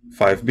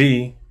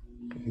 5b,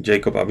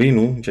 Jacob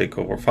Avinu,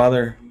 Jacob our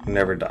father,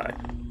 never died.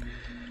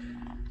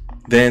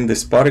 Then the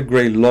spotted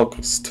gray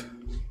locust,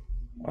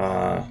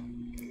 the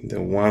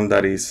one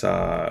that is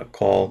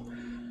called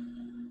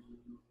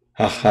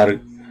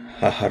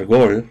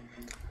Hahargol,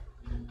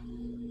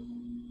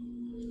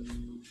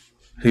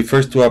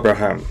 refers to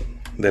Abraham.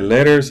 The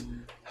letters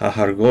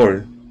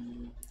Hahargol,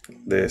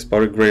 the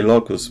spotted gray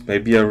locust, may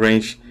be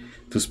arranged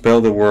to spell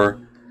the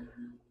word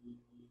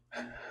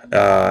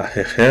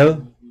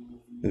Hechel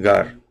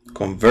Gar.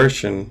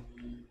 Conversion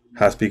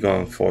has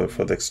begun for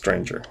the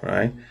stranger,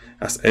 right?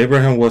 As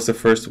Abraham was the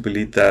first to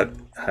believe that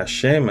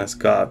Hashem as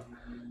God,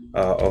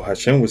 or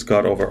Hashem was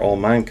God over all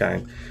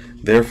mankind.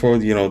 Therefore,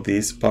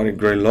 these spotted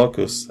gray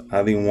locusts,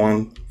 adding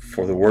one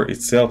for the word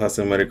itself, has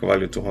a numerical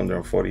value of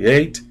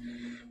 248,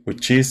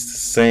 which is the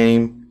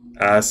same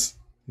as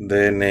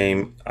the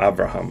name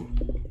Abraham.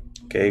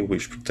 okay,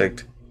 which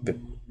protect the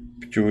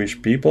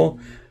Jewish people,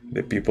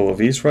 the people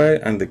of Israel,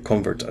 and the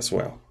converts as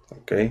well,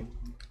 okay.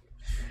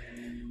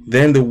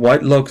 Then the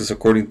white locust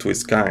according to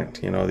its kind,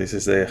 this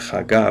is the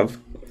Hagav,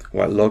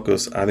 white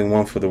locust, adding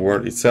 1 for the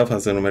word itself,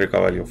 has a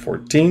numerical value of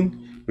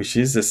 14, which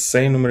is the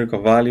same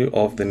numerical value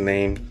of the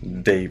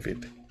name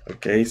David,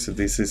 okay. So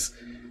this is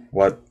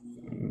what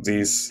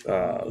these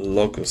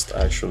locusts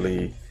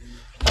actually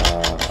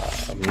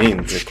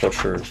mean, the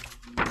kosher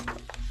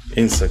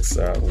insects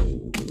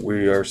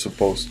we are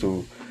supposed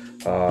to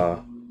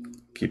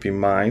keep in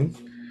mind.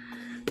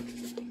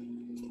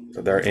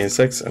 There are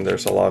insects, and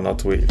there's a lot not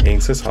to eat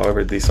insects.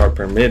 However, these are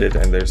permitted,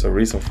 and there's a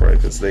reason for it,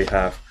 because they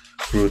have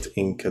root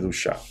in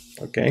kedusha.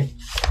 Okay.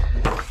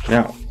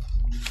 Now,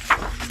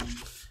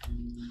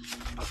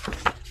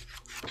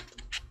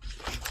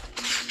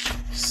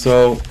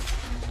 so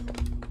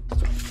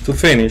to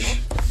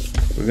finish,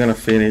 we're gonna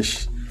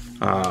finish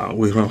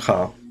with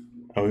Ramchal,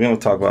 and we're gonna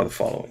talk about the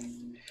following.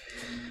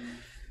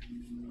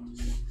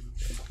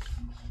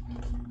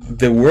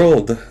 The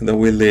world that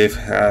we live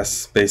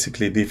has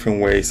basically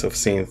different ways of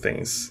seeing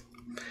things,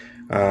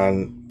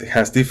 and it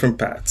has different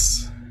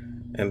paths,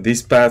 and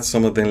these paths,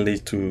 some of them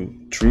lead to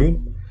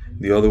true,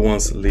 the other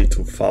ones lead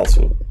to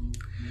falsehood.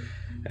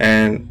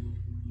 And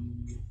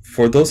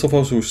for those of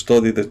us who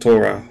study the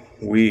Torah,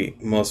 we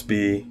must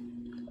be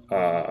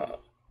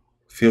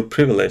feel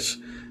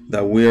privileged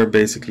that we are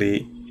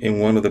basically in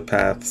one of the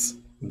paths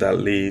that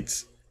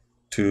leads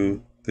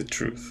to the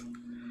truth.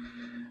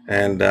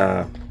 And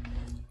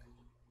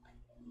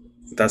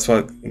that's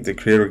why the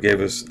Creator gave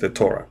us the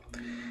Torah.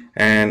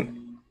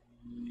 And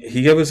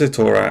He gave us the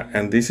Torah,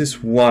 and this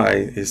is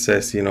why it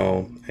says, in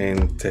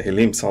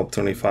Tehillim, Psalm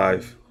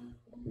 25,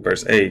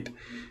 verse 8,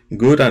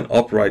 good and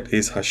upright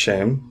is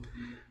Hashem,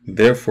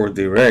 therefore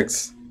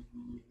directs,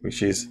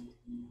 which is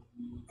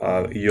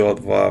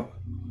Yod Vav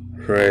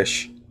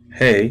Resh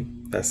Hey,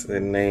 that's the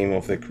name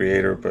of the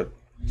Creator, but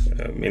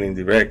meaning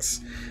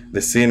directs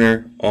the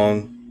sinner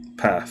on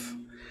path.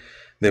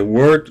 The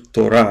word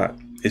Torah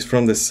is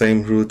from the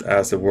same root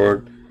as the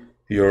word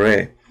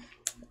Yoreh,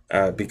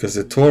 because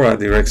the Torah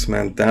directs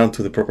man down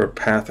to the proper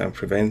path and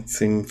prevents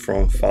him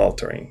from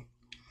faltering.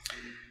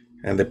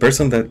 And the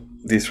person that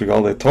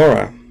disregards the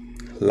Torah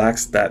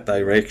lacks that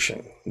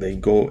direction. They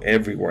go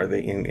everywhere,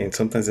 and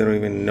sometimes they don't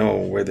even know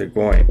where they're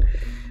going,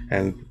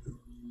 and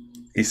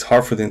it's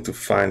hard for them to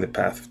find the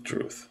path of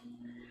truth.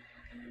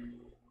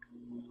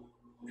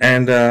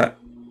 And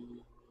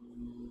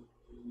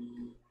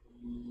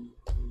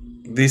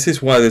this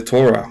is why the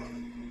Torah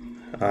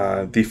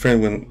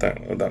different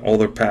than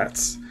other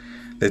paths.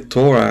 The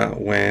Torah,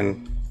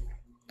 when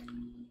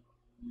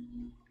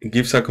it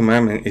gives a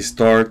commandment, it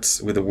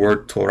starts with the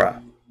word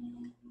Torah.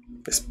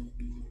 It's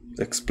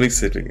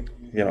explicitly,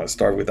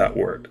 start with that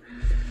word.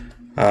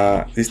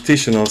 It's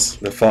teaching us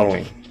the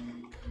following: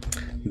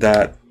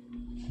 that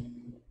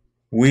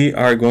we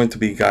are going to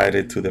be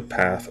guided to the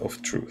path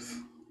of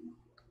truth,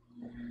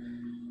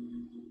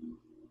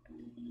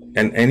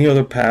 and any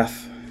other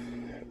path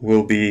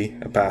will be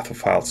a path of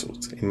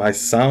falsehood. It might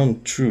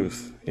sound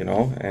truth,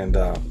 and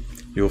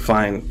you'll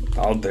find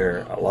out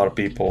there a lot of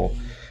people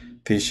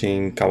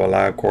teaching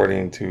Kabbalah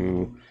according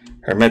to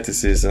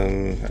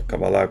Hermeticism,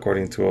 Kabbalah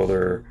according to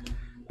other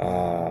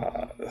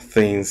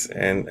things,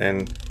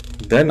 and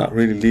they're not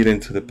really leading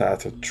to the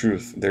path of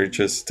truth. They're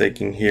just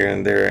taking here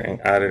and there and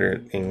added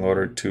it in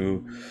order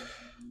to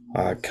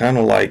kind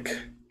of like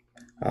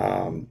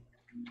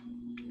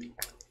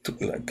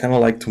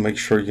to make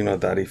sure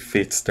that it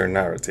fits their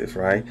narrative,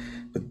 right?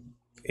 But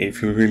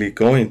if you really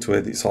go into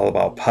it, it's all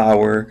about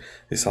power.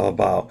 It's all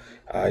about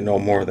I know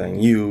more than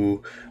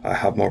you, I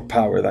have more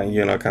power than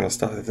you, kind of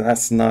stuff.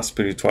 That's not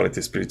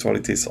spirituality.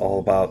 Spirituality is all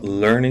about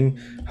learning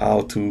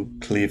how to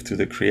cleave to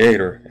the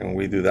Creator, and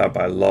we do that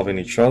by loving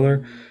each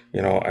other,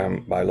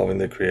 and by loving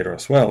the Creator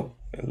as well,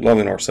 and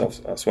loving ourselves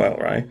as well,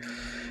 right?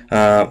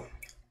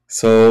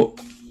 So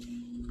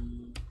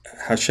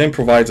Hashem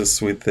provides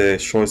us with the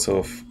choice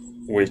of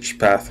which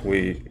path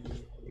we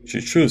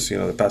should choose,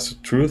 the path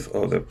of truth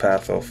or the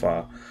path of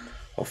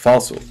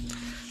falsehood.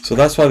 So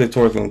that's why the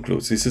Torah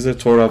concludes. This is a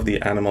Torah of the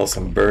animals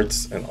and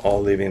birds and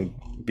all living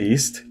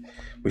beasts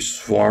which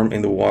swarm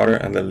in the water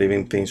and the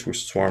living things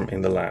which swarm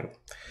in the land.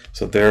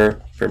 So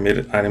they're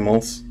permitted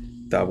animals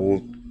that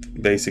will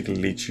basically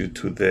lead you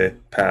to the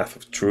path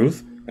of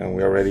truth. And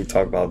we already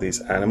talked about these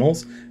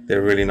animals.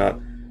 They're really not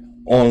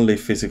only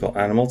physical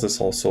animals. There's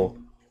also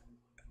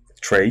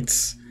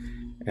traits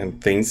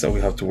and things that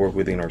we have to work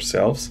within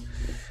ourselves.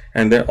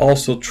 And there are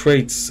also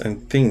traits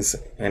and things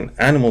and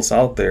animals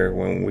out there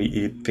when we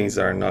eat things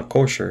that are not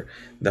kosher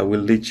that will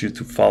lead you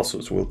to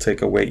falsehoods, will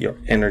take away your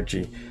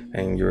energy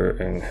and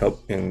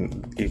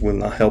it will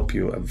not help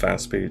you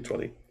advance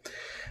spiritually.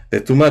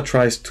 The Tumah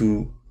tries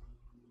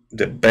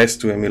the best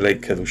to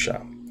emulate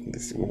kedusha.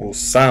 This will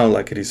sound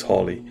like it is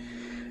holy,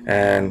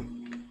 and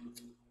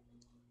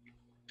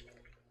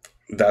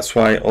that's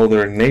why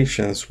other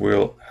nations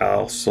will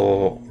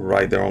also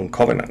write their own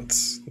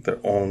covenants, their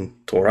own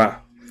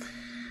Torah.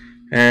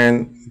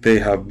 And they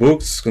have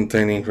books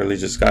containing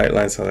religious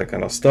guidelines and that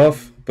kind of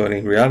stuff, but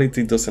in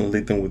reality it doesn't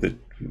lead them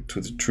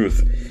to the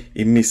truth.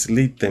 It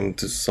misleads them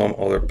to some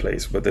other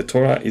place. But the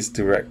Torah is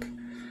direct.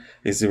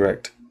 It's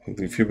direct.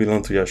 If you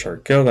belong to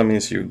Yashar Kel, that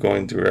means you're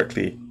going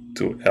directly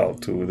to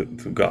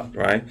to God,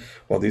 right?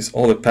 Well, this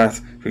other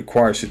path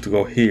requires you to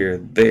go here,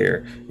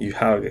 there. You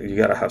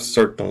gotta have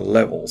certain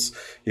levels.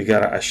 You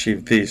gotta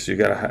achieve this. You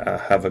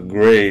gotta have a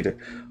grade,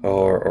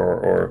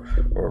 or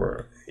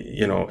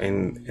you know,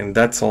 and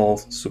that's all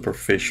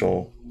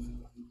superficial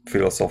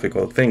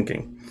philosophical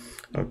thinking.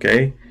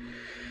 Okay.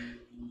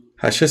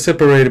 Hashem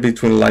separated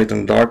between light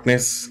and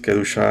darkness,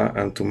 Kedusha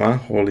and Tumah,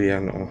 holy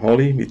and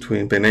unholy,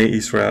 between Bnei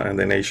Israel and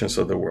the nations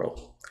of the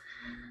world.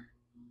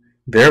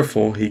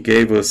 Therefore, he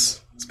gave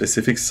us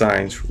specific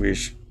signs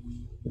which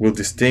will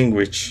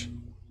distinguish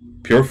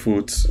pure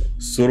foods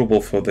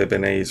suitable for the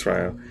Bnei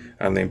Israel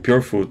and the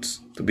impure foods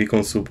to be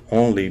consumed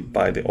only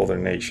by the other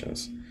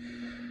nations.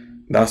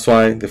 That's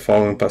why the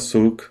following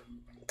pasuk,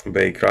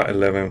 Vayikra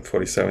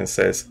 11:47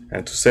 says,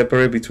 "And to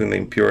separate between the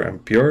impure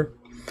and pure,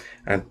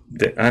 and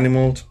the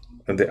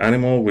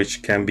animal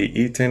which can be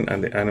eaten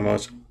and the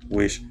animals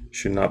which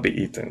should not be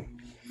eaten."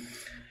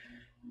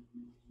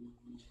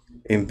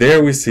 In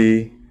there we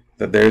see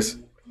that there's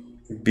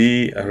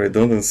be a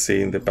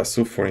redundancy in the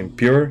pasuk for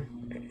impure.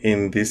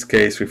 In this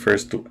case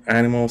refers to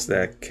animals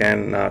that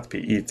cannot be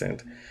eaten,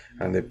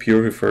 and the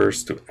pure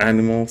refers to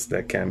animals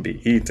that can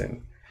be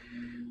eaten.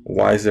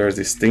 Why is there a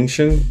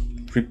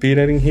distinction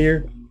repeated in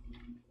here?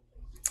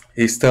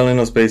 He's telling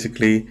us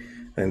basically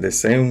in the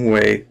same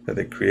way that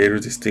the Creator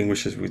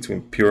distinguishes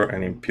between pure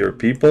and impure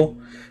people,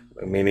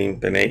 meaning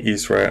the Bnei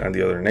Israel and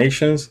the other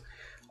nations,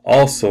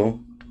 also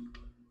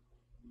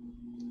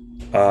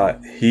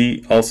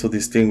he also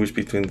distinguished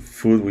between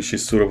food which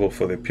is suitable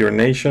for the pure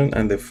nation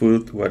and the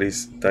food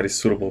that is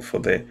suitable for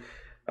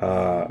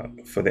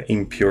the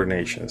impure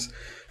nations.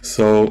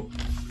 So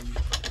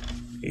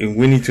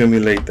we need to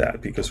emulate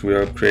that because we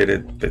are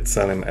created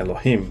B'Tselem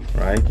Elohim,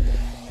 right?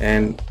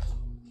 And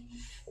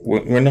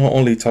we're not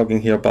only talking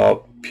here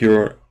about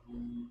pure,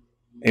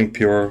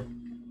 impure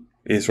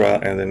Israel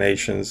and the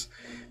nations.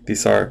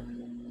 These are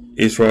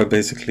Israel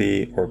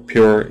basically, or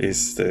pure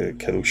is the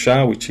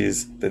Kedusha, which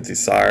is the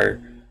desire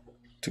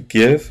to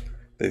give,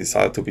 the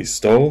desire to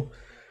bestow,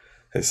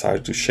 the desire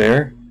to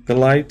share the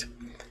light.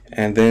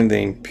 And then the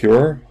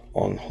impure,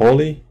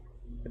 unholy,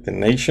 the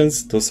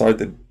nations, those are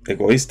the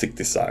egoistic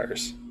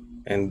desires.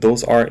 And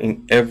those are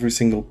in every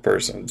single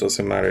person. It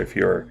doesn't matter if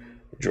you're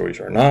Jewish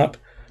or not,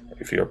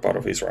 if you're part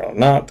of Israel or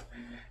not,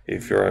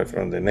 if you're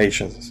from the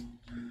nations,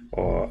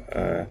 or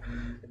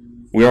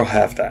we all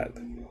have that.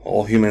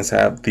 All humans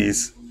have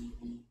this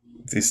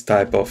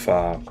type of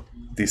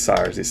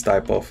desires, this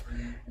type of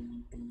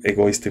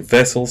egoistic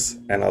vessels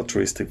and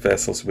altruistic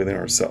vessels within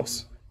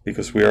ourselves,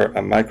 because we are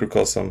a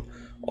microcosm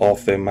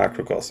of the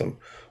macrocosm.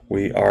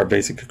 We are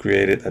basically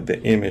created at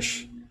the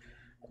image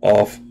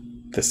of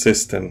the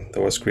system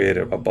that was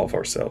created above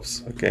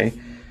ourselves. Okay,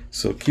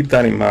 so keep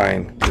that in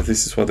mind, because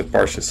this is what the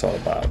Parsha is all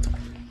about,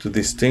 to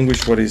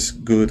distinguish what is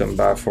good and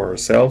bad for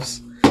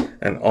ourselves,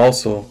 and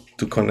also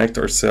to connect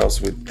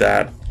ourselves with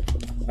that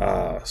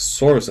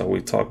source that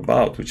we talk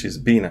about, which is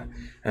Binah.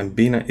 And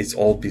Binah is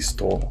all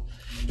bestowal.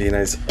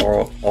 Binah is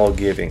all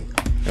giving,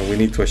 and we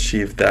need to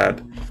achieve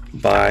that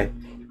by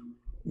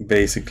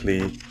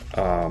basically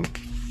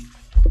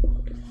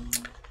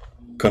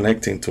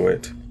connecting to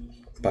it,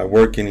 by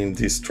working in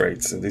these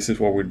traits. And this is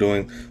what we're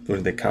doing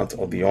during the count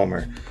of the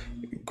haOmer,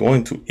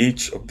 going to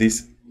each of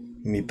these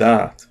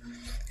midah,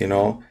 you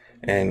know,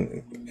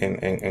 and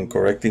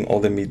correcting all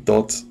the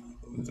midot,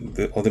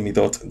 all the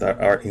midot that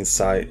are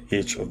inside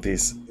each of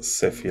these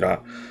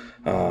Sefirat,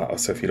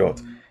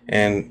 Sefirot.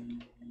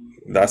 And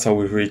that's how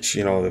we reach,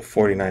 you know, the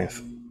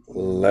 49th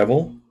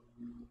level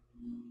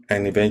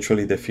and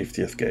eventually the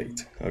 50th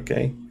gate.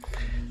 Okay,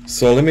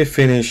 so let me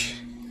finish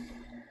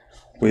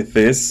with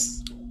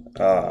this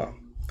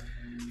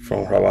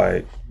from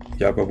Rabbi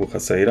Yaakov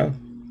Haseira.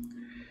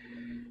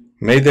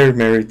 May their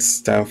merits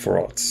stand for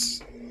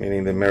us,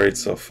 meaning the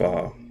merits of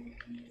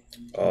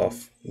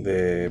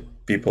the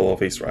people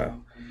of Israel.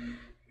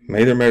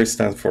 May their merits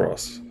stand for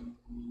us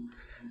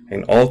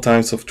in all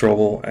times of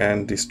trouble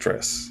and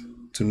distress,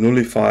 to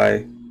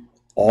nullify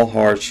all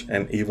harsh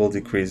and evil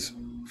decrees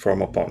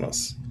from upon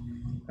us.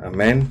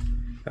 Amen,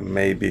 and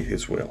may be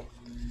His will.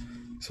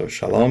 So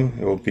shalom.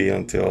 It will be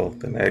until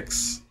the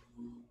next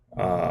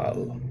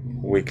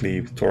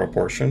weekly Torah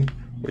portion,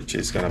 which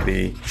is going to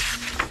be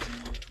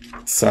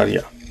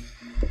Saria.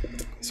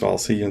 So I'll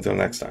see you until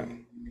next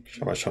time.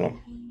 Shabbat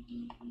shalom.